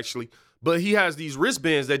 5 actually, but he has these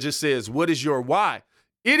wristbands that just says, what is your why?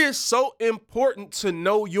 It is so important to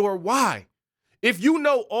know your why. If you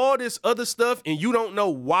know all this other stuff and you don't know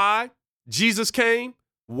why Jesus came,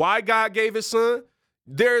 why God gave his son,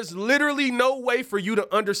 there's literally no way for you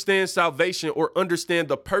to understand salvation or understand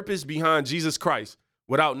the purpose behind Jesus Christ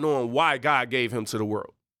without knowing why God gave him to the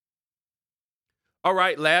world. All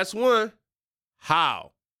right, last one.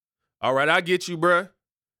 How? All right, I get you, bruh.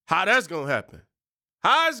 How that's going to happen?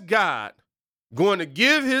 How is God going to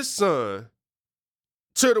give his son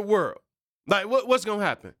to the world? Like, what's going to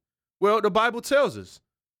happen? Well, the Bible tells us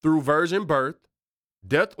through virgin birth,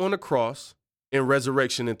 death on the cross, and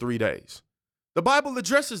resurrection in 3 days. The Bible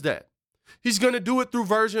addresses that. He's going to do it through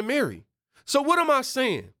Virgin Mary. So what am I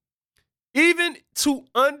saying? Even to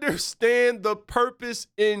understand the purpose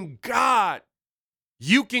in God,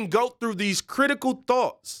 you can go through these critical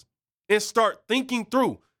thoughts and start thinking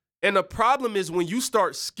through. And the problem is when you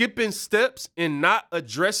start skipping steps and not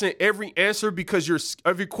addressing every answer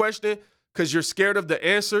every question because you're scared of the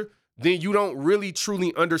answer, then you don't really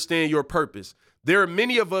truly understand your purpose. There are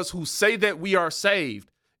many of us who say that we are saved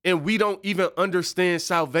and we don't even understand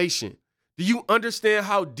salvation. Do you understand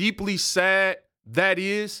how deeply sad that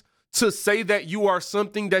is to say that you are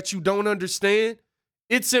something that you don't understand?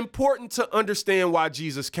 It's important to understand why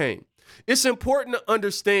Jesus came. It's important to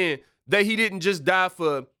understand that he didn't just die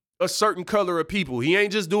for a certain color of people. He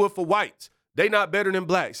ain't just do it for whites. They not better than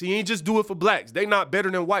blacks. He ain't just do it for blacks. They not better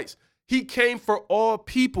than whites. He came for all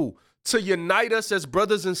people to unite us as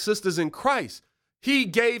brothers and sisters in Christ. He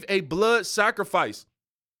gave a blood sacrifice.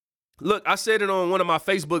 Look, I said it on one of my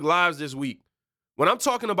Facebook lives this week. When I'm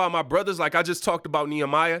talking about my brothers, like I just talked about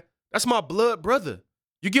Nehemiah, that's my blood brother.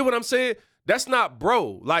 You get what I'm saying? That's not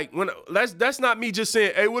bro. Like that's not me just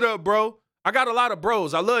saying, hey, what up, bro? I got a lot of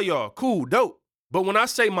bros. I love y'all. Cool, dope. But when I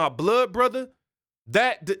say my blood brother,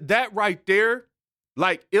 that right there,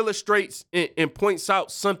 like illustrates and points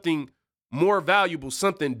out something more valuable,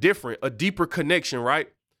 something different, a deeper connection, right?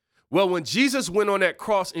 Well, when Jesus went on that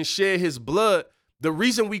cross and shed his blood, the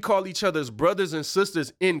reason we call each other's brothers and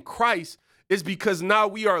sisters in Christ is because now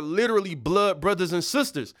we are literally blood brothers and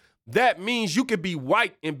sisters. That means you could be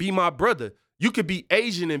white and be my brother. You could be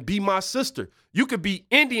Asian and be my sister. You could be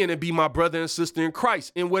Indian and be my brother and sister in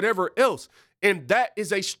Christ and whatever else. And that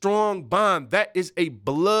is a strong bond. That is a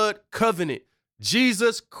blood covenant.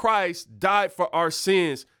 Jesus Christ died for our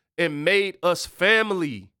sins and made us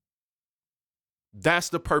family. That's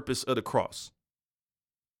the purpose of the cross.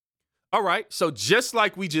 All right, so just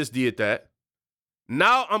like we just did that,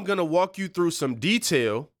 now I'm going to walk you through some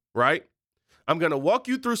detail, right? I'm going to walk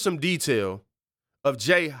you through some detail of,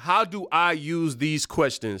 Jay, how do I use these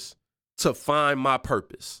questions to find my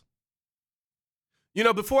purpose? You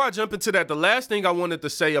know, before I jump into that, the last thing I wanted to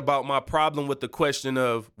say about my problem with the question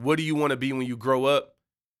of what do you want to be when you grow up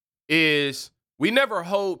is we never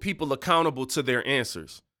hold people accountable to their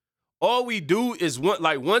answers. All we do is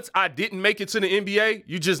once I didn't make it to the NBA,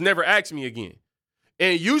 you just never ask me again.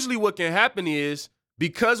 And usually what can happen is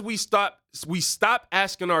because we stop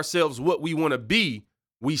asking ourselves what we want to be,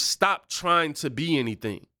 we stop trying to be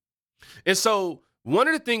anything. And so one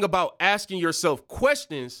of the things about asking yourself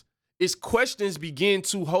questions is questions begin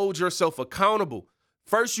to hold yourself accountable.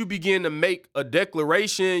 First, you begin to make a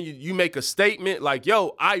declaration. You make a statement like,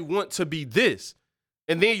 yo, I want to be this.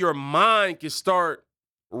 And then your mind can start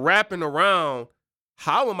wrapping around,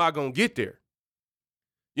 how am I going to get there?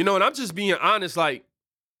 You know, and I'm just being honest, like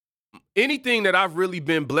anything that I've really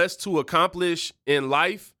been blessed to accomplish in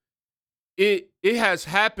life, it has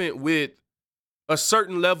happened with a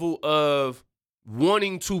certain level of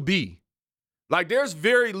wanting to be. Like there's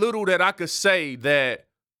very little that I could say that,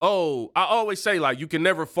 I always say like you can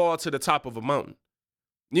never fall to the top of a mountain.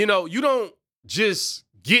 You know, you don't just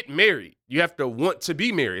get married. You have to want to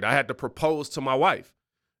be married. I had to propose to my wife.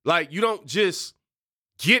 Like you don't just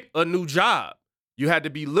get a new job. You had to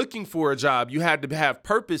be looking for a job. You had to have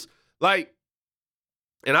purpose. Like,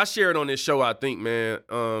 and I shared on this show, I think, man,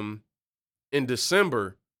 in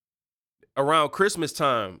December, around Christmas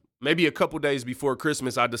time, maybe a couple days before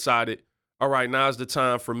Christmas, I decided, all right, now's the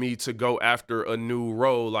time for me to go after a new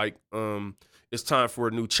role. Like, it's time for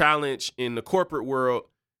a new challenge in the corporate world.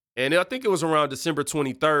 And I think it was around December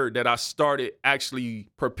 23rd that I started actually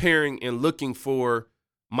preparing and looking for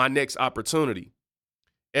my next opportunity.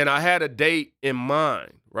 And I had a date in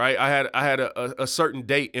mind, right? I had a certain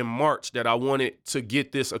date in March that I wanted to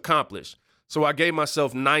get this accomplished. So I gave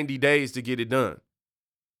myself 90 days to get it done.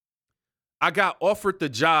 I got offered the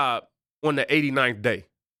job on the 89th day.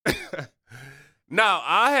 Now,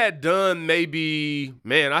 I had done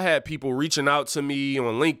I had people reaching out to me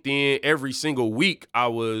on LinkedIn every single week. I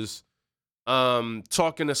was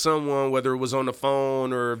talking to someone, whether it was on the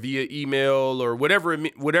phone or via email or whatever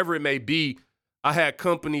it may be. I had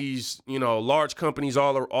companies, you know, large companies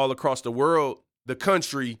all across the world, the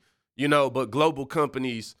country, you know, but global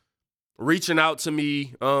companies reaching out to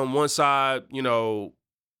me. One side, you know,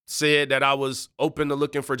 said that I was open to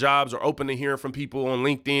looking for jobs or open to hearing from people on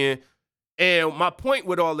LinkedIn. And my point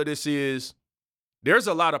with all of this is there's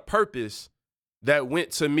a lot of purpose that went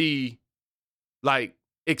to me, like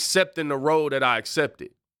accepting the role that I accepted.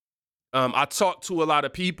 I talked to a lot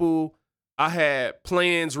of people. I had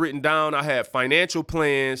plans written down. I had financial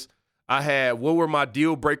plans. I had what were my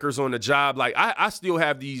deal breakers on the job. Like I still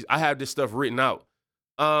have I have this stuff written out.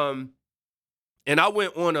 And I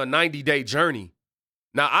went on a 90-day journey.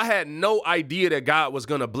 Now, I had no idea that God was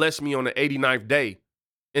going to bless me on the 89th day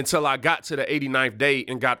until I got to the 89th day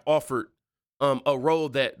and got offered a role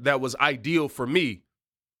that was ideal for me.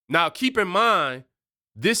 Now, keep in mind,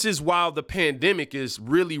 this is while the pandemic is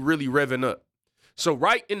really, really revving up. So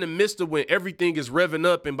right in the midst of when everything is revving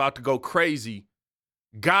up and about to go crazy,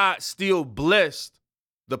 God still blessed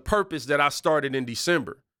the purpose that I started in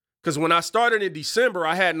December. Because when I started in December,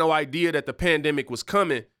 I had no idea that the pandemic was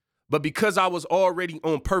coming. But because I was already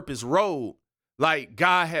on purpose road, like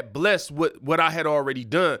God had blessed what I had already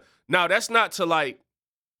done. Now, that's not to like,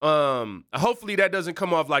 hopefully that doesn't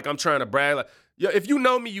come off like I'm trying to brag. Like, yeah, if you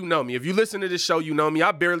know me, you know me. If you listen to this show, you know me.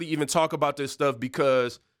 I barely even talk about this stuff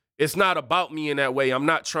because it's not about me in that way. I'm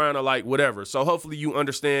not trying to like whatever. So hopefully you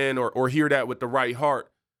understand or hear that with the right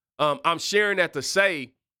heart. I'm sharing that to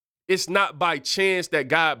say it's not by chance that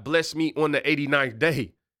God blessed me on the 89th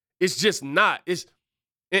day. It's just not.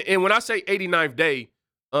 And when I say 89th day,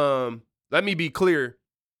 let me be clear.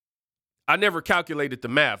 I never calculated the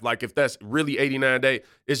math. Like if that's really 89 days,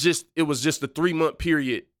 it was just a 3-month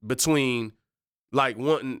period between like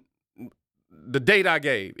wanting the date I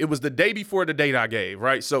gave. It was the day before the date I gave,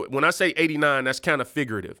 right? So when I say 89, that's kind of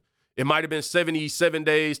figurative. It might have been 77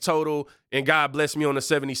 days total, and God blessed me on the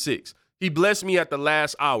 76. He blessed me at the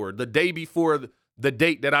last hour, the day before the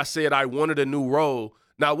date that I said I wanted a new role.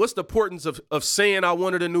 Now, what's the importance of saying I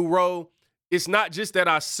wanted a new role? It's not just that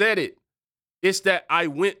I said it. It's that I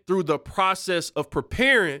went through the process of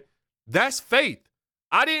preparing. That's faith.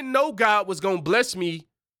 I didn't know God was going to bless me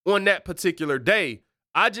on that particular day.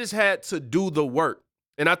 I just had to do the work.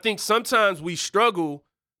 And I think sometimes we struggle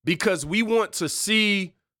because we want to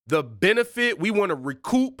see the benefit. We want to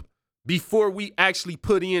recoup before we actually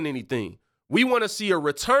put in anything. We want to see a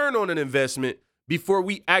return on an investment before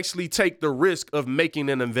we actually take the risk of making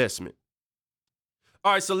an investment.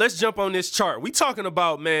 All right, so let's jump on this chart. We talking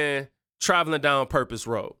about, man, traveling down purpose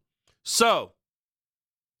road. So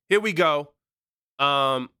here we go.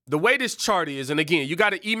 The way this chart is, and again, you got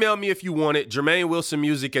to email me if you want it,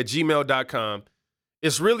 JermaineWilsonMusic@gmail.com.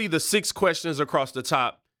 It's really the 6 questions across the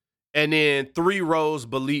top and then 3 rows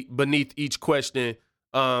beneath each question,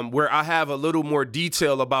 where I have a little more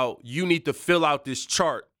detail about you need to fill out this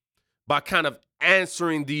chart by kind of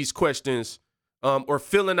answering these questions, or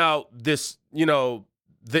filling out this,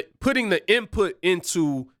 putting the input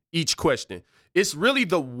into each question. It's really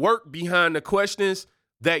the work behind the questions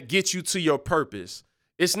that gets you to your purpose.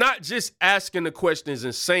 It's not just asking the questions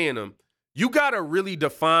and saying them. You got to really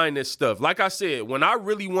define this stuff. Like I said, when I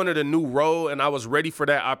really wanted a new role and I was ready for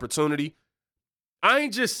that opportunity, I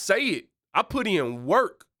ain't just say it. I put in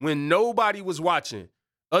work when nobody was watching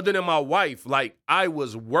other than my wife. Like, I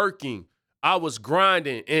was working, I was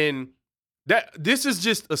grinding. And this is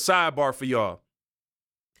just a sidebar for y'all.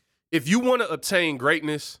 If you want to obtain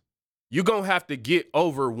greatness, you're going to have to get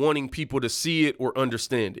over wanting people to see it or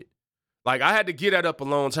understand it. Like, I had to get that up a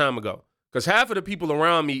long time ago, because half of the people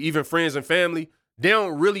around me, even friends and family, they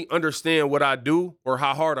don't really understand what I do or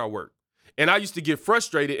how hard I work. And I used to get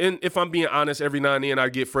frustrated. And if I'm being honest, every now and then I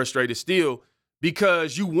get frustrated still,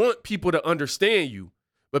 because you want people to understand you.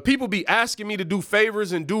 But people be asking me to do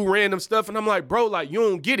favors and do random stuff. And I'm like, bro, like, you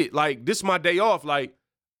don't get it. Like, this is my day off. Like,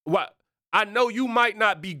 what? I know you might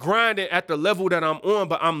not be grinding at the level that I'm on,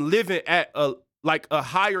 but I'm living at a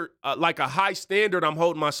high standard I'm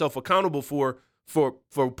holding myself accountable for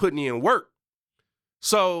putting in work.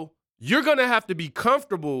 So you're going to have to be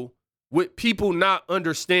comfortable with people not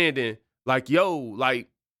understanding, like, yo, like,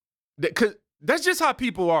 because that's just how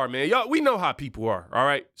people are, man. Y'all, we know how people are, all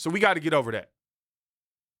right? So we got to get over that.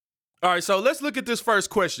 All right, so let's look at this first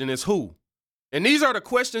question. It's who? And these are the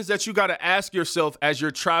questions that you got to ask yourself as you're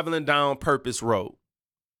traveling down purpose road.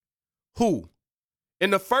 Who? In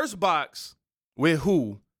the first box with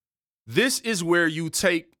who, this is where you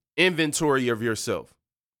take inventory of yourself.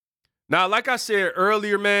 Now, like I said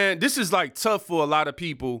earlier, man, this is like tough for a lot of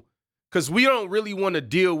people because we don't really want to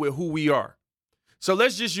deal with who we are. So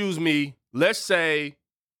let's just use me. Let's say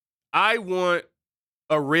I want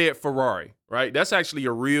a red Ferrari, right? That's actually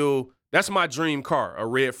that's my dream car, a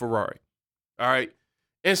red Ferrari. All right.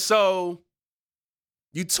 And so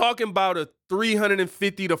you talking about a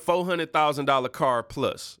 $350,000 to $400,000 car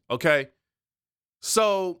plus. Okay.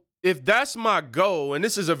 So if that's my goal, and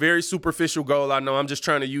this is a very superficial goal, I know, I'm just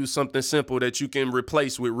trying to use something simple that you can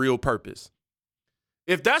replace with real purpose.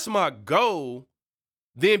 If that's my goal,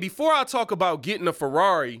 then before I talk about getting a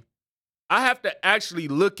Ferrari, I have to actually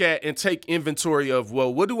look at and take inventory of,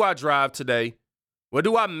 well, what do I drive today? What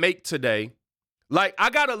do I make today? Like, I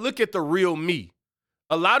got to look at the real me.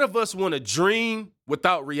 A lot of us want to dream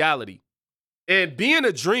without reality. And being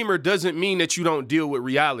a dreamer doesn't mean that you don't deal with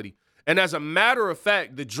reality. And as a matter of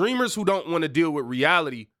fact, the dreamers who don't want to deal with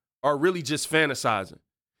reality are really just fantasizing.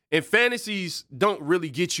 And fantasies don't really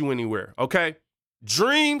get you anywhere, okay?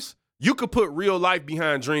 Dreams, you could put real life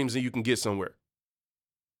behind dreams and you can get somewhere.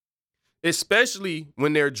 Especially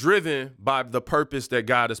when they're driven by the purpose that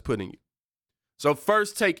God has put in you. So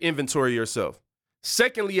first, take inventory of yourself.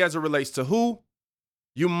 Secondly, as it relates to who,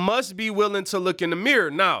 you must be willing to look in the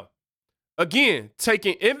mirror. Now, again,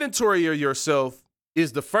 taking inventory of yourself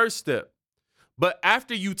is the first step. But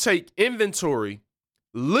after you take inventory,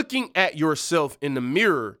 looking at yourself in the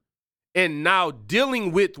mirror and now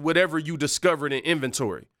dealing with whatever you discovered in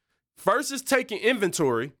inventory. First is taking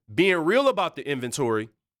inventory, being real about the inventory.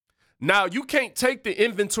 Now, you can't take the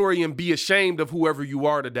inventory and be ashamed of whoever you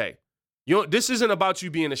are today. This isn't about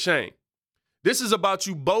you being ashamed. This is about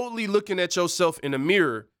you boldly looking at yourself in the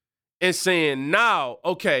mirror and saying, now,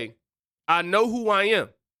 okay, I know who I am.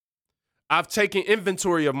 I've taken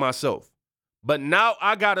inventory of myself, but now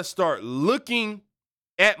I got to start looking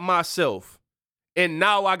at myself, and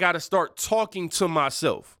now I got to start talking to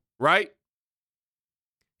myself, right?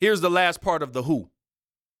 Here's the last part of the who.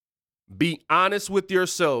 Be honest with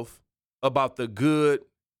yourself about the good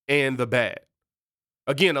and the bad.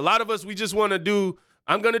 Again, a lot of us, we just want to do,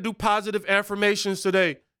 I'm going to do positive affirmations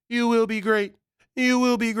today. You will be great. You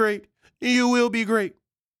will be great. You will be great.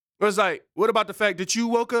 It's like, what about the fact that you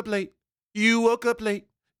woke up late? You woke up late.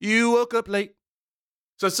 You woke up late.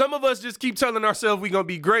 So some of us just keep telling ourselves we're going to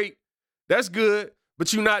be great. That's good,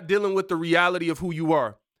 but you're not dealing with the reality of who you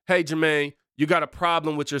are. Hey, Jermaine, you got a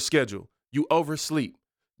problem with your schedule. You oversleep.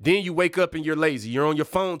 Then you wake up and you're lazy. You're on your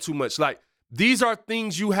phone too much. Like, These are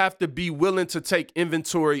things you have to be willing to take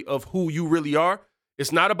inventory of who you really are.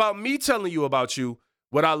 It's not about me telling you about you.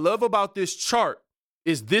 What I love about this chart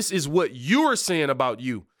is this is what you are saying about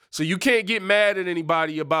you. So you can't get mad at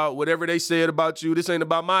anybody about whatever they said about you. This ain't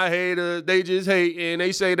about my haters. They just hating.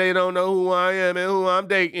 They say they don't know who I am and who I'm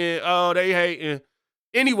dating. Oh, they hating.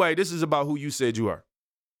 Anyway, this is about who you said you are.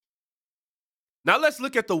 Now let's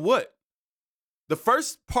look at the what. The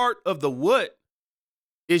first part of the what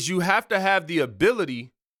is you have to have the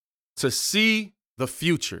ability to see the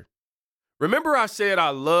future. Remember I said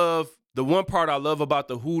the one part I love about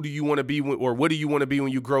the who do you want to be or what do you want to be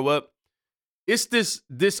when you grow up? It's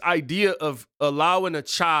this idea of allowing a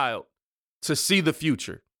child to see the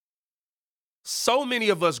future. So many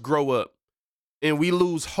of us grow up and we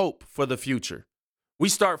lose hope for the future. We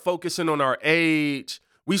start focusing on our age.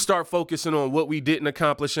 We start focusing on what we didn't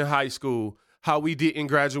accomplish in high school, how we didn't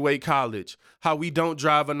graduate college, how we don't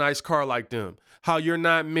drive a nice car like them, how you're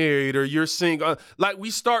not married or you're single. Like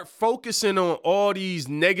we start focusing on all these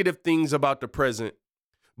negative things about the present.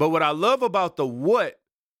 But what I love about the what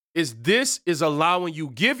is this is allowing you,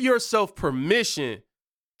 give yourself permission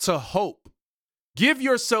to hope. Give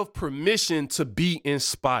yourself permission to be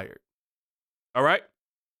inspired. All right?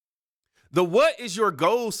 The what is your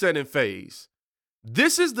goal setting phase.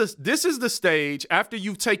 This is the stage after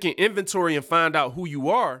you've taken inventory and find out who you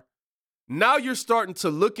are. Now you're starting to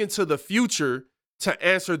look into the future to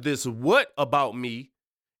answer this what about me.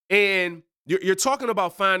 And you're talking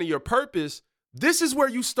about finding your purpose. This is where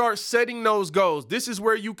you start setting those goals. This is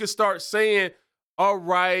where you can start saying, all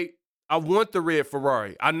right, I want the red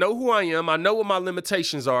Ferrari. I know who I am. I know what my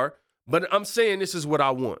limitations are, but I'm saying this is what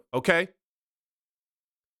I want, okay?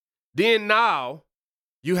 Then now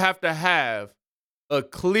you have to have a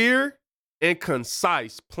clear and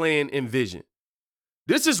concise plan and vision.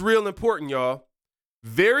 This is real important, y'all.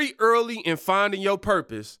 Very early in finding your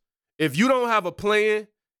purpose, if you don't have a plan,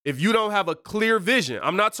 if you don't have a clear vision,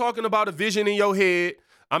 I'm not talking about a vision in your head.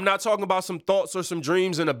 I'm not talking about some thoughts or some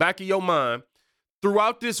dreams in the back of your mind.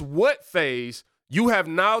 Throughout this what phase, you have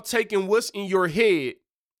now taken what's in your head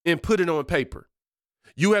and put it on paper.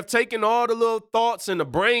 You have taken all the little thoughts and the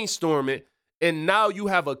brainstorming, and now you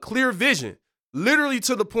have a clear vision, literally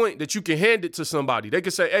to the point that you can hand it to somebody. They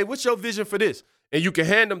can say, hey, what's your vision for this? And you can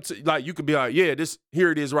hand them to, like, you could be like, yeah,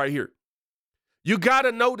 here it is right here. You got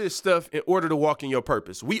to know this stuff in order to walk in your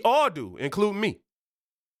purpose. We all do, including me.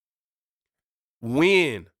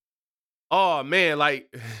 When? Oh, man,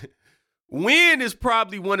 like, when is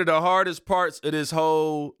probably one of the hardest parts of this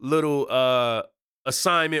whole little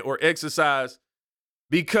assignment or exercise,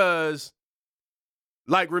 because,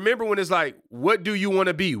 like, remember when it's like, what do you want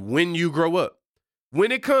to be when you grow up?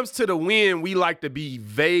 When it comes to the when, we like to be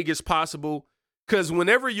vague as possible, because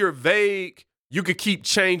whenever you're vague, you could keep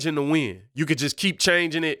changing the when. You could just keep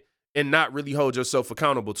changing it and not really hold yourself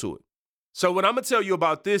accountable to it. So what I'm going to tell you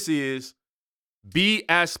about this is be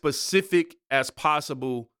as specific as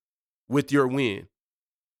possible with your when.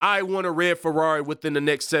 I want a red Ferrari within the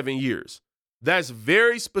next 7 years. That's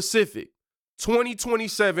very specific.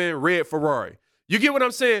 2027 red Ferrari. You get what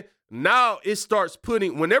I'm saying? Now it starts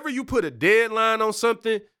putting, whenever you put a deadline on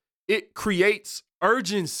something, it creates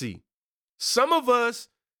urgency. Some of us,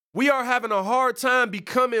 we are having a hard time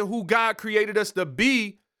becoming who God created us to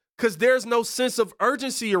be because there's no sense of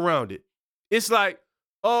urgency around it. It's like,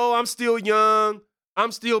 oh, I'm still young.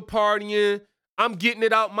 I'm still partying. I'm getting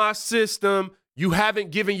it out my system. You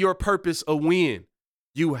haven't given your purpose a win.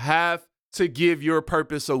 You have to give your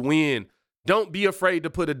purpose a win. Don't be afraid to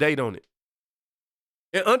put a date on it.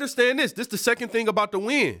 And understand this. This is the second thing about the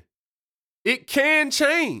win. It can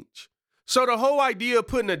change. So the whole idea of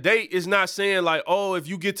putting a date is not saying like, oh, if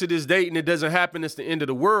you get to this date and it doesn't happen, it's the end of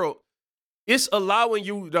the world. It's allowing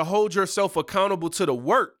you to hold yourself accountable to the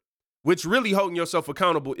work, which really holding yourself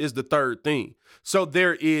accountable is the third thing. So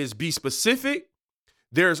there is be specific.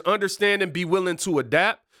 There's understanding, be willing to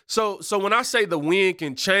adapt. So when I say the win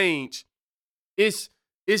can change, it's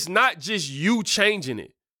not just you changing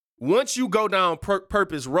it. Once you go down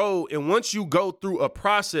purpose road and once you go through a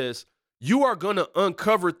process, you are going to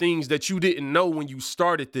uncover things that you didn't know when you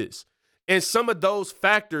started this. And some of those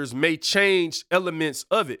factors may change elements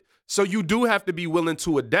of it. So you do have to be willing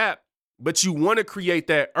to adapt, but you want to create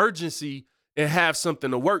that urgency and have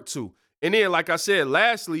something to work to. And then, like I said,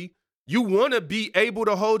 lastly, you want to be able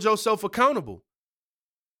to hold yourself accountable.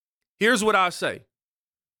 Here's what I say.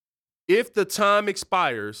 If the time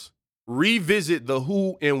expires, revisit the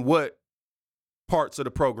who and what parts of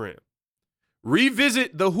the program.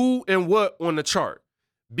 Revisit the who and what on the chart,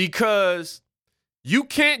 because you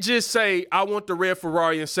can't just say, I want the red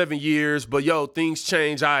Ferrari in 7 years, but yo, things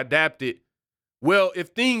change, I adapted. Well, if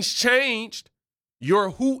things changed,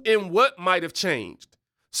 your who and what might have changed.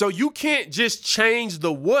 So you can't just change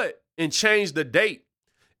the what and change the date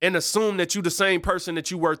and assume that you're the same person that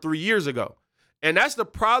you were 3 years ago. And that's the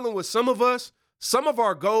problem with some of us. Some of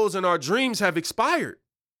our goals and our dreams have expired.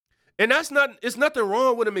 And it's nothing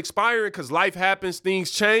wrong with them expiring because life happens, things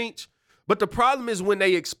change. But the problem is when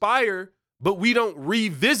they expire, but we don't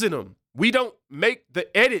revisit them. We don't make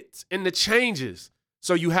the edits and the changes.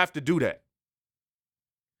 So you have to do that.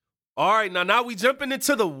 All right, now we jumping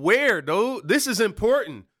into the where, dude. This is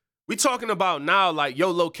important. We talking about now like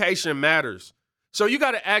your location matters. So you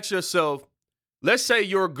got to ask yourself, let's say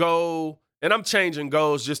your goal, and I'm changing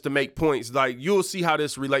goals just to make points. Like you'll see how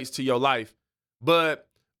this relates to your life. But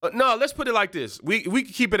no, let's put it like this. We can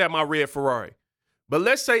keep it at my red Ferrari. But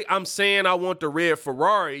let's say I'm saying I want the red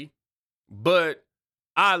Ferrari, but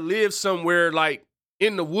I live somewhere like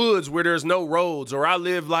in the woods where there's no roads, or I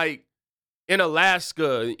live like in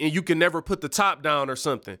Alaska and you can never put the top down or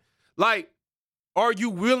something. Like, are you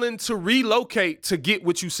willing to relocate to get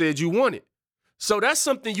what you said you wanted? So that's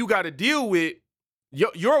something you got to deal with.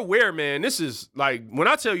 You're aware, man. This is like, when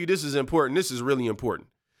I tell you this is important, this is really important.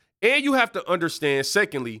 And you have to understand,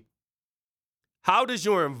 secondly, how does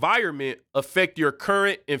your environment affect your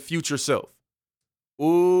current and future self?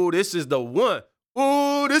 Ooh, this is the one.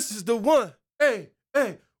 Ooh, this is the one. Hey,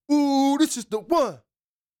 ooh, this is the one.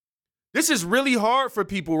 This is really hard for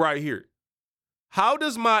people right here. How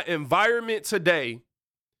does my environment today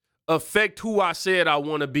affect who I said I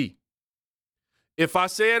want to be? If I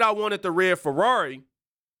said I wanted the red Ferrari,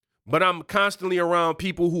 but I'm constantly around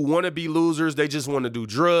people who want to be losers, they just want to do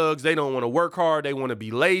drugs, they don't want to work hard, they want to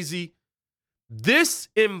be lazy. This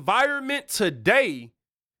environment today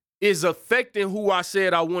is affecting who I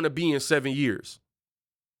said I want to be in 7 years.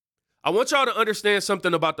 I want y'all to understand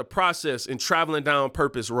something about the process in traveling down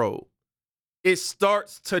Purpose Road. It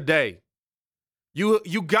starts today.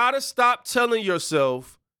 You got to stop telling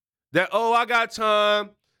yourself that, oh, I got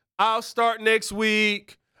time. I'll start next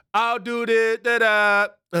week. I'll do this,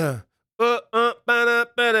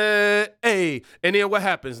 hey. And then what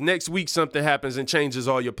happens? Next week, something happens and changes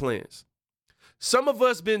all your plans. Some of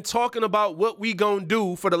us been talking about what we gonna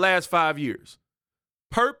do for the last 5 years.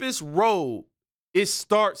 Purpose Road, it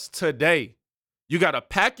starts today. You got to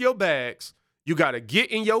pack your bags. You got to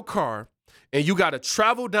get in your car and you got to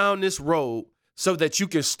travel down this road so that you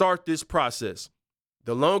can start this process.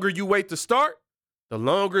 The longer you wait to start, the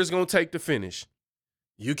longer it's going to take to finish.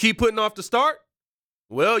 You keep putting off the start,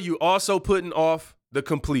 well, you also putting off the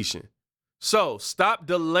completion. So stop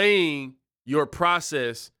delaying your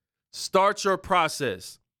process. Start your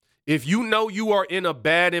process. If you know you are in a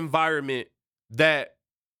bad environment that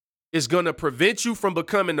is going to prevent you from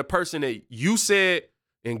becoming the person that you said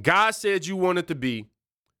and God said you wanted to be,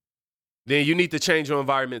 then you need to change your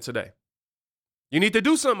environment today. You need to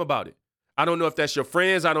do something about it. I don't know if that's your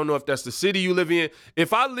friends. I don't know if that's the city you live in.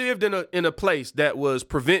 If I lived in a place that was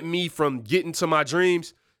preventing me from getting to my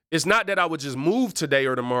dreams, it's not that I would just move today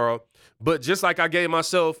or tomorrow, but just like I gave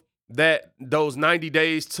myself those 90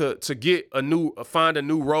 days to find a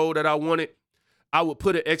new road that I wanted, I would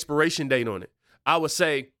put an expiration date on it. I would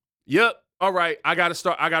say, yep, all right, I got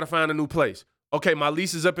to find a new place. Okay, my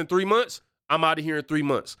lease is up in 3 months. I'm out of here in 3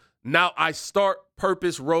 months. Now I start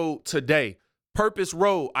Purpose Road today. Purpose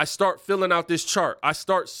Road, I start filling out this chart. I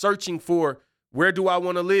start searching for, where do I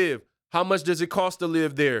want to live? How much does it cost to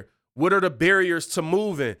live there? What are the barriers to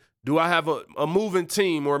moving? Do I have a moving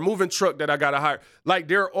team or a moving truck that I got to hire? Like,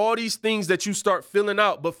 there are all these things that you start filling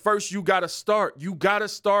out, but first you got to start. You got to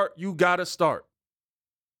start. You got to start.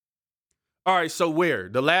 All right, so where?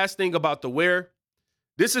 The last thing about the where,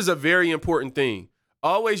 this is a very important thing.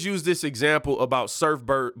 I always use this example about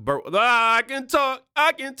surfboard. I can talk.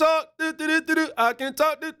 I can talk.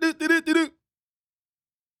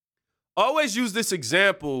 Always use this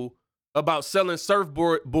example about selling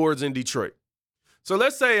surfboards in Detroit. So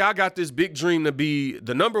let's say I got this big dream to be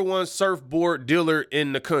the #1 surfboard dealer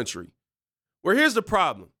in the country. Well, here's the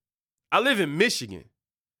problem. I live in Michigan,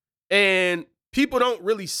 and people don't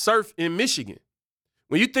really surf in Michigan.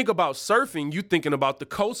 When you think about surfing, you're thinking about the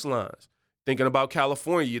coastlines. Thinking about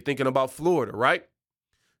California, you're thinking about Florida, right?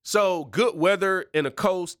 So good weather in the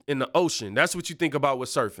coast, in the ocean. That's what you think about with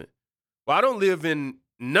surfing. Well, I don't live in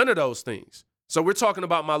none of those things. So we're talking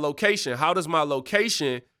about my location. How does my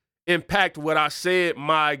location impact what I said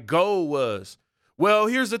my goal was? Well,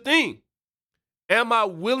 here's the thing. Am I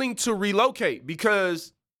willing to relocate?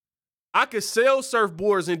 Because I could sell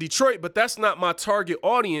surfboards in Detroit, but that's not my target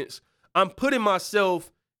audience. I'm putting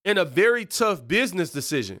myself in a very tough business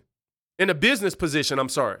decision. In a business position, I'm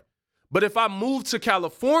sorry. But if I move to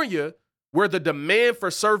California, where the demand for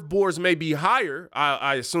surfboards may be higher,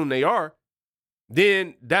 I assume they are,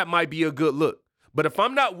 then that might be a good look. But if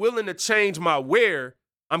I'm not willing to change my where,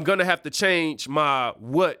 I'm going to have to change my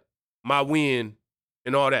what, my when,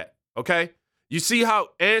 and all that, okay? You see how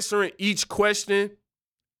answering each question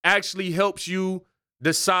actually helps you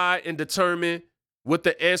decide and determine what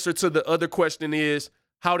the answer to the other question is,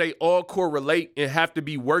 how they all correlate and have to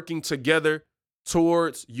be working together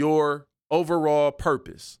towards your overall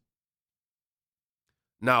purpose.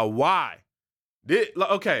 Now, why?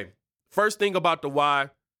 Okay, first thing about the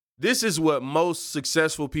why, this is what most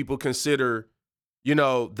successful people consider,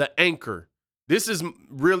 the anchor. This is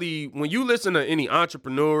really, when you listen to any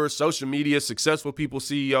entrepreneurs, social media, successful people,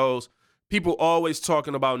 CEOs, people always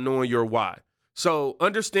talking about knowing your why. So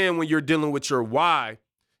understand when you're dealing with your why,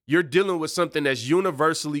 you're dealing with something that's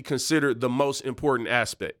universally considered the most important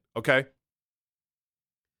aspect, okay?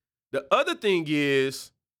 The other thing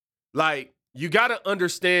is, you got to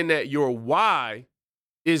understand that your why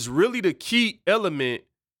is really the key element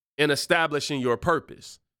in establishing your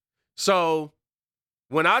purpose. So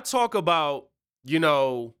when I talk about,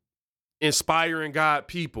 inspire God's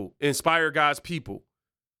people,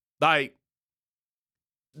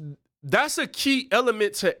 that's a key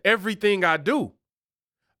element to everything I do.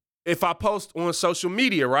 If I post on social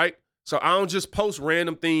media, right? So I don't just post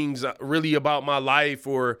random things really about my life,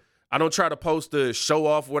 or I don't try to post to show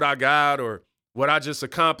off what I got or what I just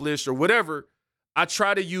accomplished or whatever. I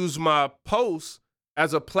try to use my posts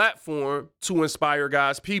as a platform to inspire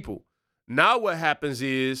God's people. Now what happens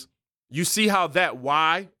is, you see how that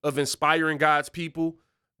why of inspiring God's people,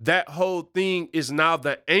 that whole thing is now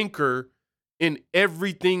the anchor in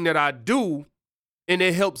everything that I do, and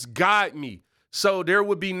it helps guide me. So there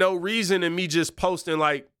would be no reason in me just posting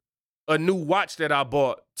a new watch that I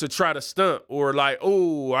bought to try to stunt, or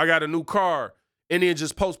oh, I got a new car, and then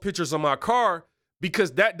just post pictures of my car,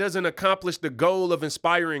 because that doesn't accomplish the goal of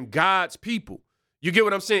inspiring God's people. You get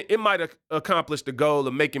what I'm saying? It might accomplish the goal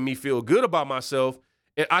of making me feel good about myself,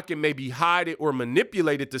 and I can maybe hide it or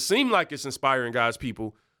manipulate it to seem like it's inspiring God's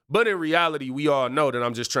people. But in reality, we all know that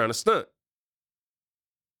I'm just trying to stunt.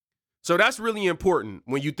 So that's really important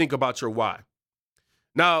when you think about your why.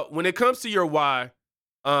 Now, when it comes to your why,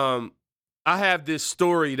 I have this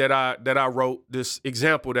story that I wrote, this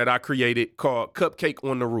example that I created called Cupcake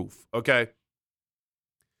on the Roof, okay?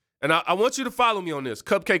 And I want you to follow me on this,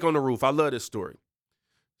 Cupcake on the Roof. I love this story.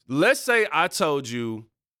 Let's say I told you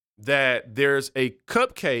that there's a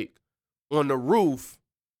cupcake on the roof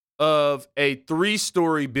of a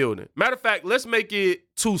 3-story building. Matter of fact, let's make it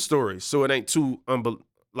 2 stories so it ain't too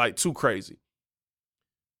crazy.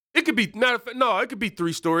 It could be, it could be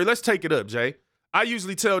 3-story. Let's take it up, Jay. I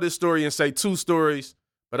usually tell this story and say 2 stories,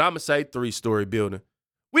 but I'm going to say 3-story building.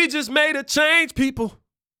 We just made a change, people.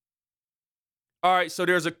 All right, so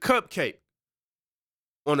there's a cupcake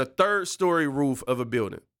on a 3rd-story roof of a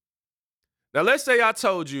building. Now, let's say I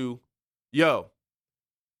told you,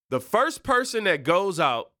 the first person that goes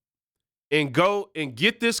out and go and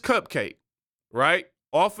get this cupcake, right,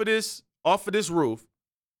 off of this roof,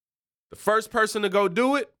 the first person to go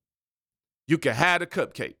do it, you can have the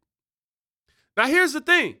cupcake. Now, here's the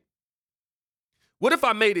thing. What if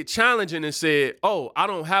I made it challenging and said, oh, I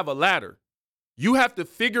don't have a ladder? You have to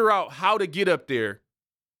figure out how to get up there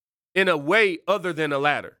in a way other than a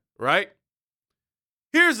ladder, right?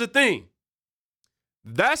 Here's the thing.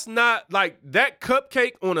 That's not that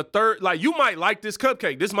cupcake on a 3rd. You might like this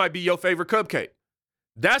cupcake. This might be your favorite cupcake.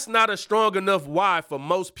 That's not a strong enough why for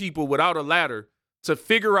most people without a ladder to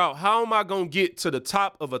figure out, how am I going to get to the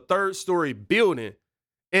top of a 3rd-story building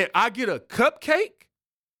and I get a cupcake?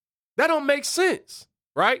 That don't make sense,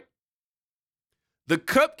 right? The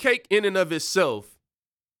cupcake in and of itself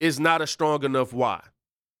is not a strong enough why,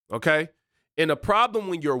 okay? And the problem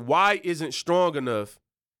when your why isn't strong enough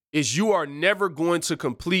is you are never going to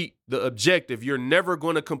complete the objective. You're never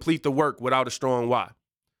going to complete the work without a strong why.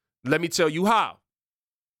 Let me tell you how.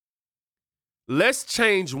 Let's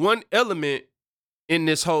change one element in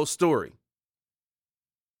this whole story.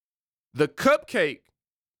 The cupcake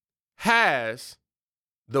has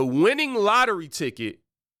the winning lottery ticket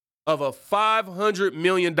of a $500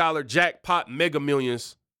 million jackpot Mega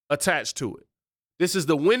Millions attached to it. This is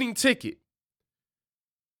the winning ticket.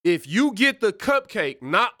 If you get the cupcake,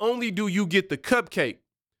 not only do you get the cupcake,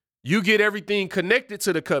 you get everything connected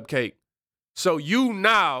to the cupcake. So you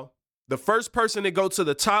now, the first person to go to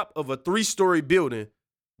the top of a 3-story building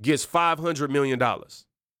gets $500 million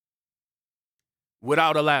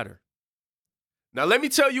without a ladder. Now, let me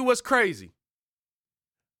tell you what's crazy.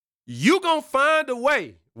 You gonna find a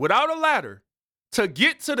way without a ladder To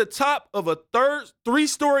get to the top of a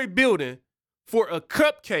 3-story building for a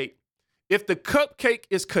cupcake, if the cupcake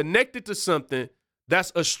is connected to something,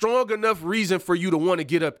 that's a strong enough reason for you to want to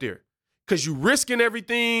get up there. Because you risking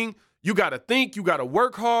everything. You got to think. You got to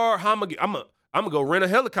work hard. I'm gonna go rent a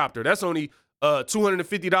helicopter. That's only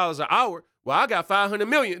 $250 an hour. Well, I got $500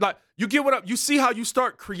 million. Like, you get what you see how you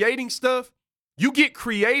start creating stuff? You get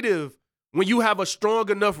creative when you have a strong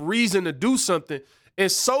enough reason to do something.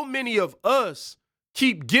 And so many of us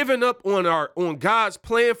keep giving up on God's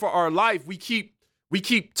plan for our life. We keep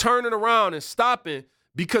turning around and stopping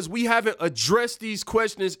because we haven't addressed these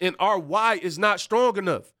questions and our why is not strong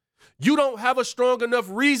enough. You don't have a strong enough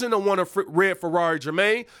reason to want a red Ferrari,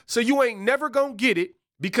 Jermaine, so you ain't never gonna get it,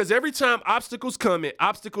 because every time obstacles come, and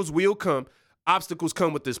obstacles will come, obstacles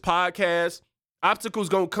come with this podcast, obstacles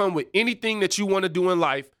gonna come with anything that you want to do in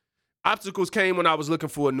life. Obstacles came when I was looking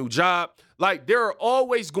for a new job. Like, there are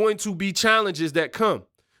always going to be challenges that come.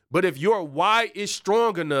 But if your why is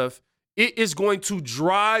strong enough, it is going to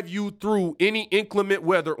drive you through any inclement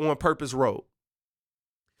weather on Purpose Road.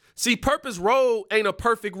 See, Purpose Road ain't a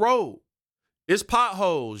perfect road. It's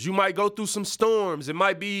potholes. You might go through some storms. It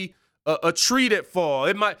might be a tree that fall.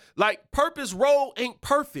 It might, like, Purpose Road ain't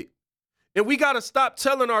perfect. And we got to stop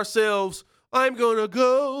telling ourselves, I'm going to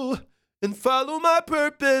go and follow my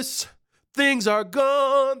purpose. Things are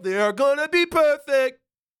gone. They're going to be perfect.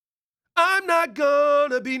 I'm not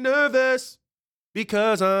going to be nervous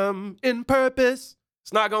because I'm in purpose.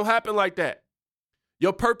 It's not going to happen like that.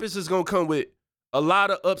 Your purpose is going to come with a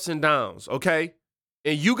lot of ups and downs, okay?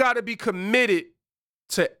 And you got to be committed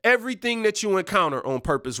to everything that you encounter on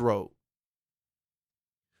Purpose Road.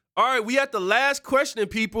 All right, we at the last question,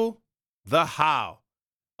 people. The how.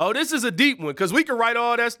 Oh, this is a deep one because we can write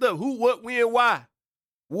all that stuff. Who, what, when, why.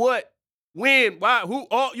 What, when, why, who,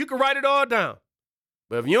 all. You can write it all down.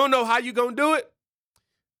 But if you don't know how you going to do it,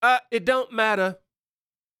 it don't matter.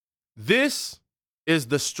 This is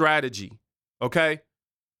the strategy, okay?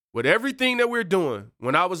 With everything that we're doing,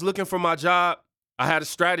 when I was looking for my job, I had a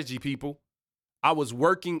strategy, people. I was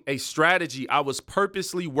working a strategy. I was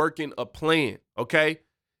purposely working a plan, okay?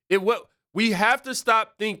 We have to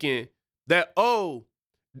stop thinking that, oh,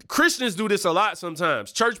 Christians do this a lot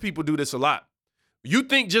sometimes. Church people do this a lot. You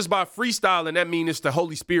think just by freestyling, that means it's the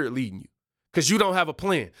Holy Spirit leading you because you don't have a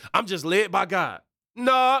plan. I'm just led by God.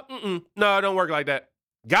 No, it don't work like that.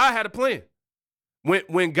 God had a plan.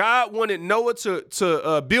 When God wanted Noah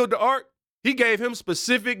to build the ark, he gave him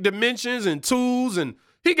specific dimensions and tools, and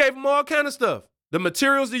he gave him all kind of stuff. The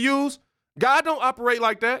materials to use. God don't operate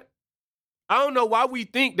like that. I don't know why we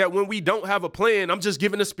think that when we don't have a plan, I'm just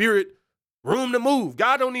giving the Spirit room to move.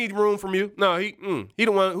 God don't need room from you. No, he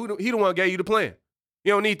the one who gave you the plan.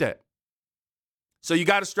 You don't need that. So you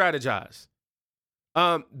got to strategize.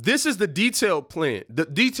 This is the detailed plan, the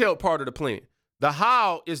detailed part of the plan. The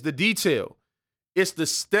how is the detail. It's the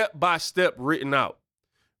step-by-step written out.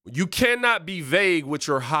 You cannot be vague with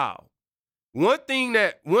your how. One thing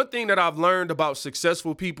that I've learned about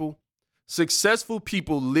successful people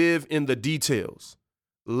live in the details.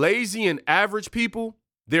 Lazy and average people,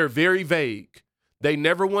 they're very vague. They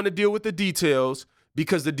never want to deal with the details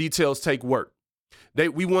because the details take work.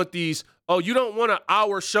 We want these, you don't want an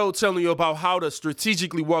hour show telling you about how to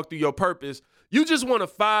strategically walk through your purpose. You just want a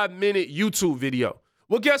 5-minute YouTube video.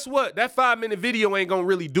 Well, guess what? That 5-minute video ain't going to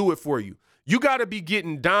really do it for you. You got to be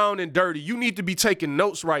getting down and dirty. You need to be taking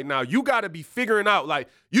notes right now. You got to be figuring out, like,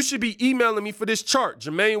 you should be emailing me for this chart,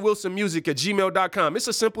 JermaineWilsonMusic@gmail.com. It's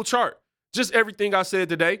a simple chart. Just everything I said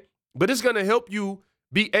today. But it's going to help you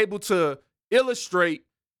be able to illustrate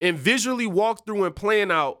and visually walk through and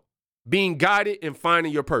plan out being guided and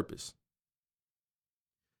finding your purpose.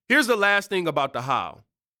 Here's the last thing about the how.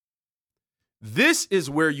 This is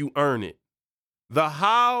where you earn it. The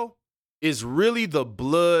how is really the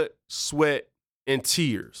blood, sweat, and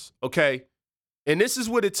tears, okay? And this is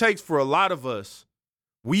what it takes for a lot of us.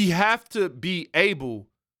 We have to be able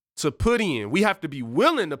to put in, we have to be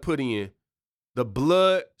willing to put in the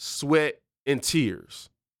blood, sweat, and tears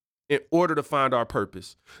in order to find our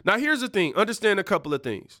purpose. Now, here's the thing. Understand a couple of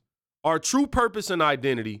things. Our true purpose and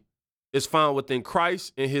identity is found within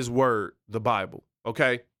Christ and his word, the Bible,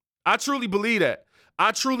 okay? I truly believe that.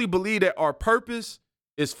 I truly believe that our purpose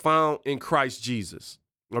is found in Christ Jesus,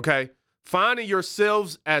 okay? Finding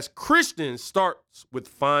yourselves as Christians starts with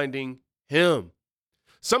finding him.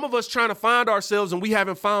 Some of us trying to find ourselves and we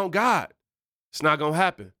haven't found God. It's not going to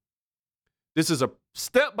happen. This is a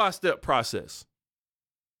step-by-step process.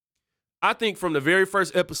 I think from the very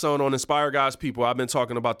first episode on Inspire God's People, I've been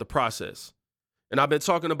talking about the process. And I've been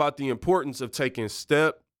talking about the importance of taking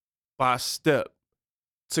step by step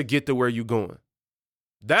to get to where you're going.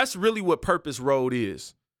 That's really what Purpose Road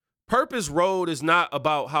is. Purpose Road is not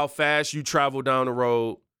about how fast you travel down the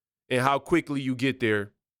road and how quickly you get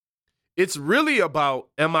there. It's really about,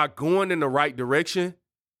 am I going in the right direction?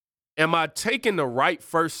 Am I taking the right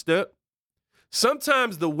first step?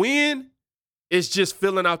 Sometimes the win is just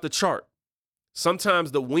filling out the chart.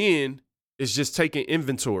 Sometimes the win is just taking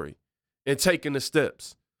inventory and taking the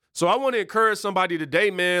steps. So I want to encourage somebody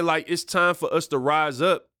today, man, like it's time for us to rise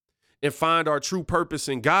up and find our true purpose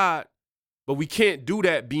in God. But we can't do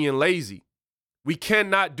that being lazy. We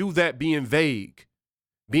cannot do that being vague,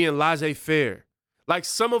 being laissez-faire. Like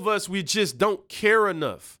some of us, we just don't care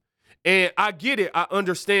enough. And I get it. I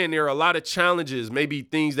understand there are a lot of challenges, maybe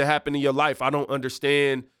things that happen in your life. I don't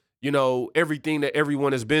understand, everything that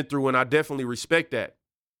everyone has been through, and I definitely respect that.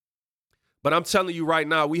 But I'm telling you right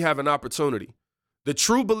now, we have an opportunity. The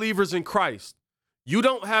true believers in Christ, you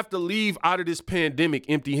don't have to leave out of this pandemic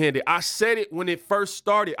empty-handed. I said it when it first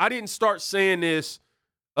started. I didn't start saying this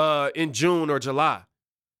in June or July.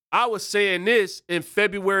 I was saying this in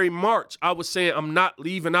February, March. I was saying I'm not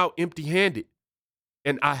leaving out empty-handed.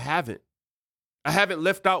 And I haven't. I haven't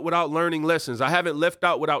left out without learning lessons. I haven't left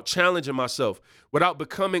out without challenging myself, without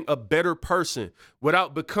becoming a better person,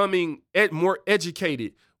 without becoming more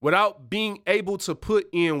educated, without being able to put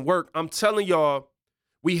in work. I'm telling y'all,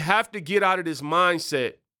 we have to get out of this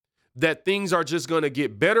mindset that things are just going to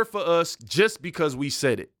get better for us just because we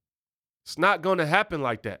said it. It's not going to happen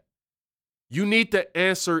like that. You need to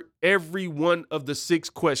answer every one of the 6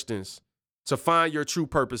 questions to find your true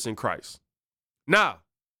purpose in Christ. Now,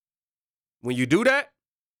 when you do that,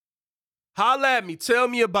 holla at me. Tell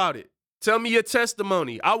me about it. Tell me your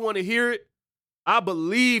testimony. I want to hear it. I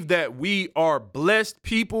believe that we are blessed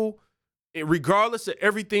people. And regardless of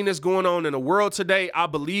everything that's going on in the world today, I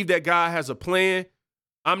believe that God has a plan.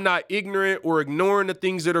 I'm not ignorant or ignoring the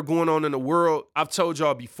things that are going on in the world. I've told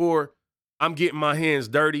y'all before, I'm getting my hands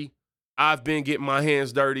dirty. I've been getting my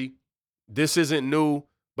hands dirty. This isn't new,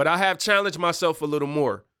 but I have challenged myself a little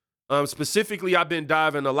more. Specifically, I've been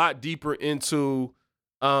diving a lot deeper into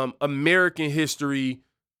American history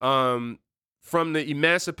from the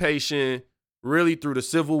emancipation, really through the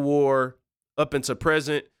Civil War up into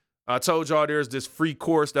present. I told y'all there's this free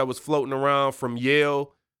course that was floating around from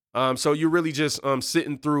Yale. So you're really just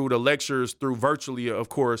sitting through the lectures through virtually, of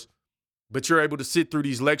course, but you're able to sit through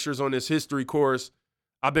these lectures on this history course.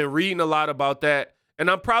 I've been reading a lot about that, and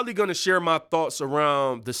I'm probably going to share my thoughts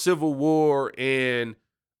around the Civil War and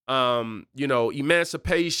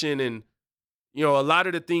emancipation and, a lot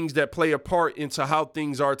of the things that play a part into how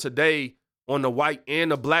things are today on the white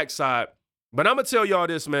and the black side. But I'm going to tell y'all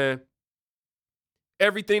this, man.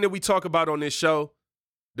 Everything that we talk about on this show,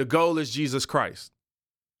 the goal is Jesus Christ.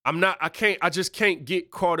 I just can't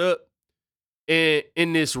get caught up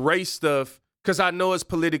in this race stuff because I know it's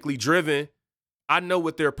politically driven. I know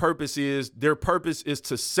what their purpose is. Their purpose is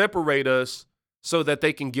to separate us so that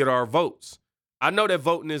they can get our votes. I know that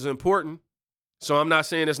voting is important, so I'm not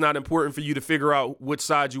saying it's not important for you to figure out which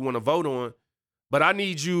side you want to vote on, but I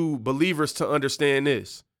need you believers to understand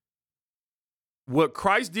this. What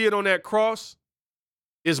Christ did on that cross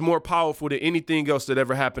is more powerful than anything else that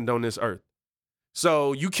ever happened on this earth.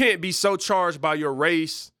 So you can't be so charged by your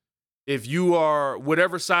race if you are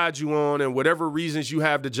whatever side you on and whatever reasons you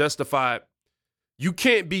have to justify it. You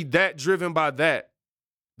can't be that driven by that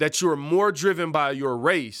you're more driven by your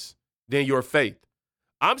race than your faith.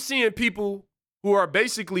 I'm seeing people who are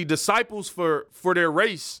basically disciples for their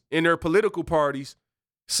race in their political parties.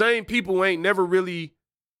 Same people ain't never really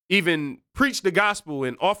even preached the gospel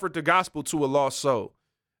and offered the gospel to a lost soul.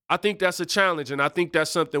 I think that's a challenge, and I think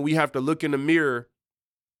that's something we have to look in the mirror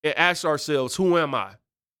and ask ourselves, who am I?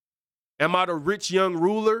 Am I the rich young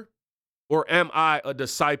ruler, or am I a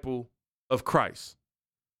disciple of Christ?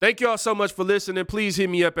 Thank you all so much for listening. Please hit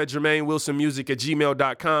me up at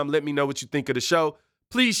JermaineWilsonMusic@gmail.com. Let me know what you think of the show.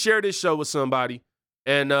 Please share this show with somebody.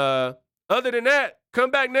 And other than that,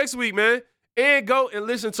 come back next week, man, and go and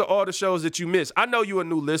listen to all the shows that you missed. I know you're a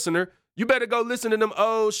new listener. You better go listen to them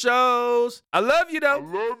old shows. I love you, though. I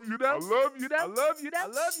love you, though. I love you, though. I love you, though. I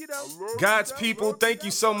love you, though. God's people, thank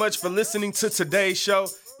you so much for listening to today's show.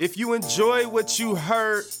 If you enjoy what you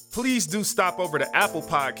heard, please do stop over to Apple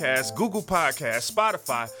Podcasts, Google Podcasts,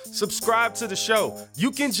 Spotify. Subscribe to the show. You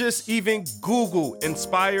can just even Google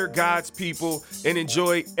Inspire God's People and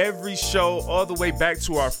enjoy every show all the way back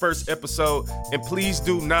to our first episode. And please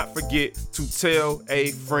do not forget to tell a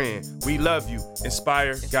friend. We love you.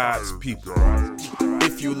 Inspire God's People.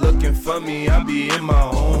 If you looking for me, I be in my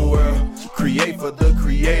own world. Create for the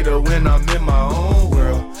creator when I'm in my own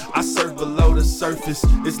world. I serve below the surface.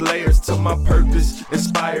 It's layers to my purpose.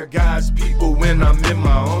 Inspire God's people when I'm in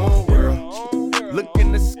my own world. Look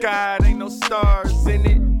in the sky, ain't no stars in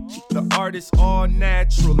it. The art is all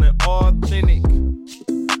natural and authentic.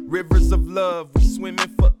 Rivers of love, we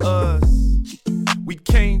swimming for us. We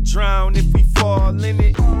can't drown if we fall in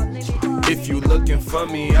it. If you looking for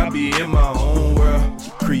me, I be in my own world.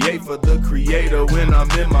 Create for the creator when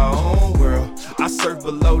I'm in my own world. I surf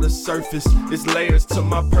below the surface, it's layers to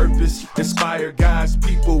my purpose. Inspire God's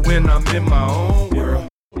people when I'm in my own world.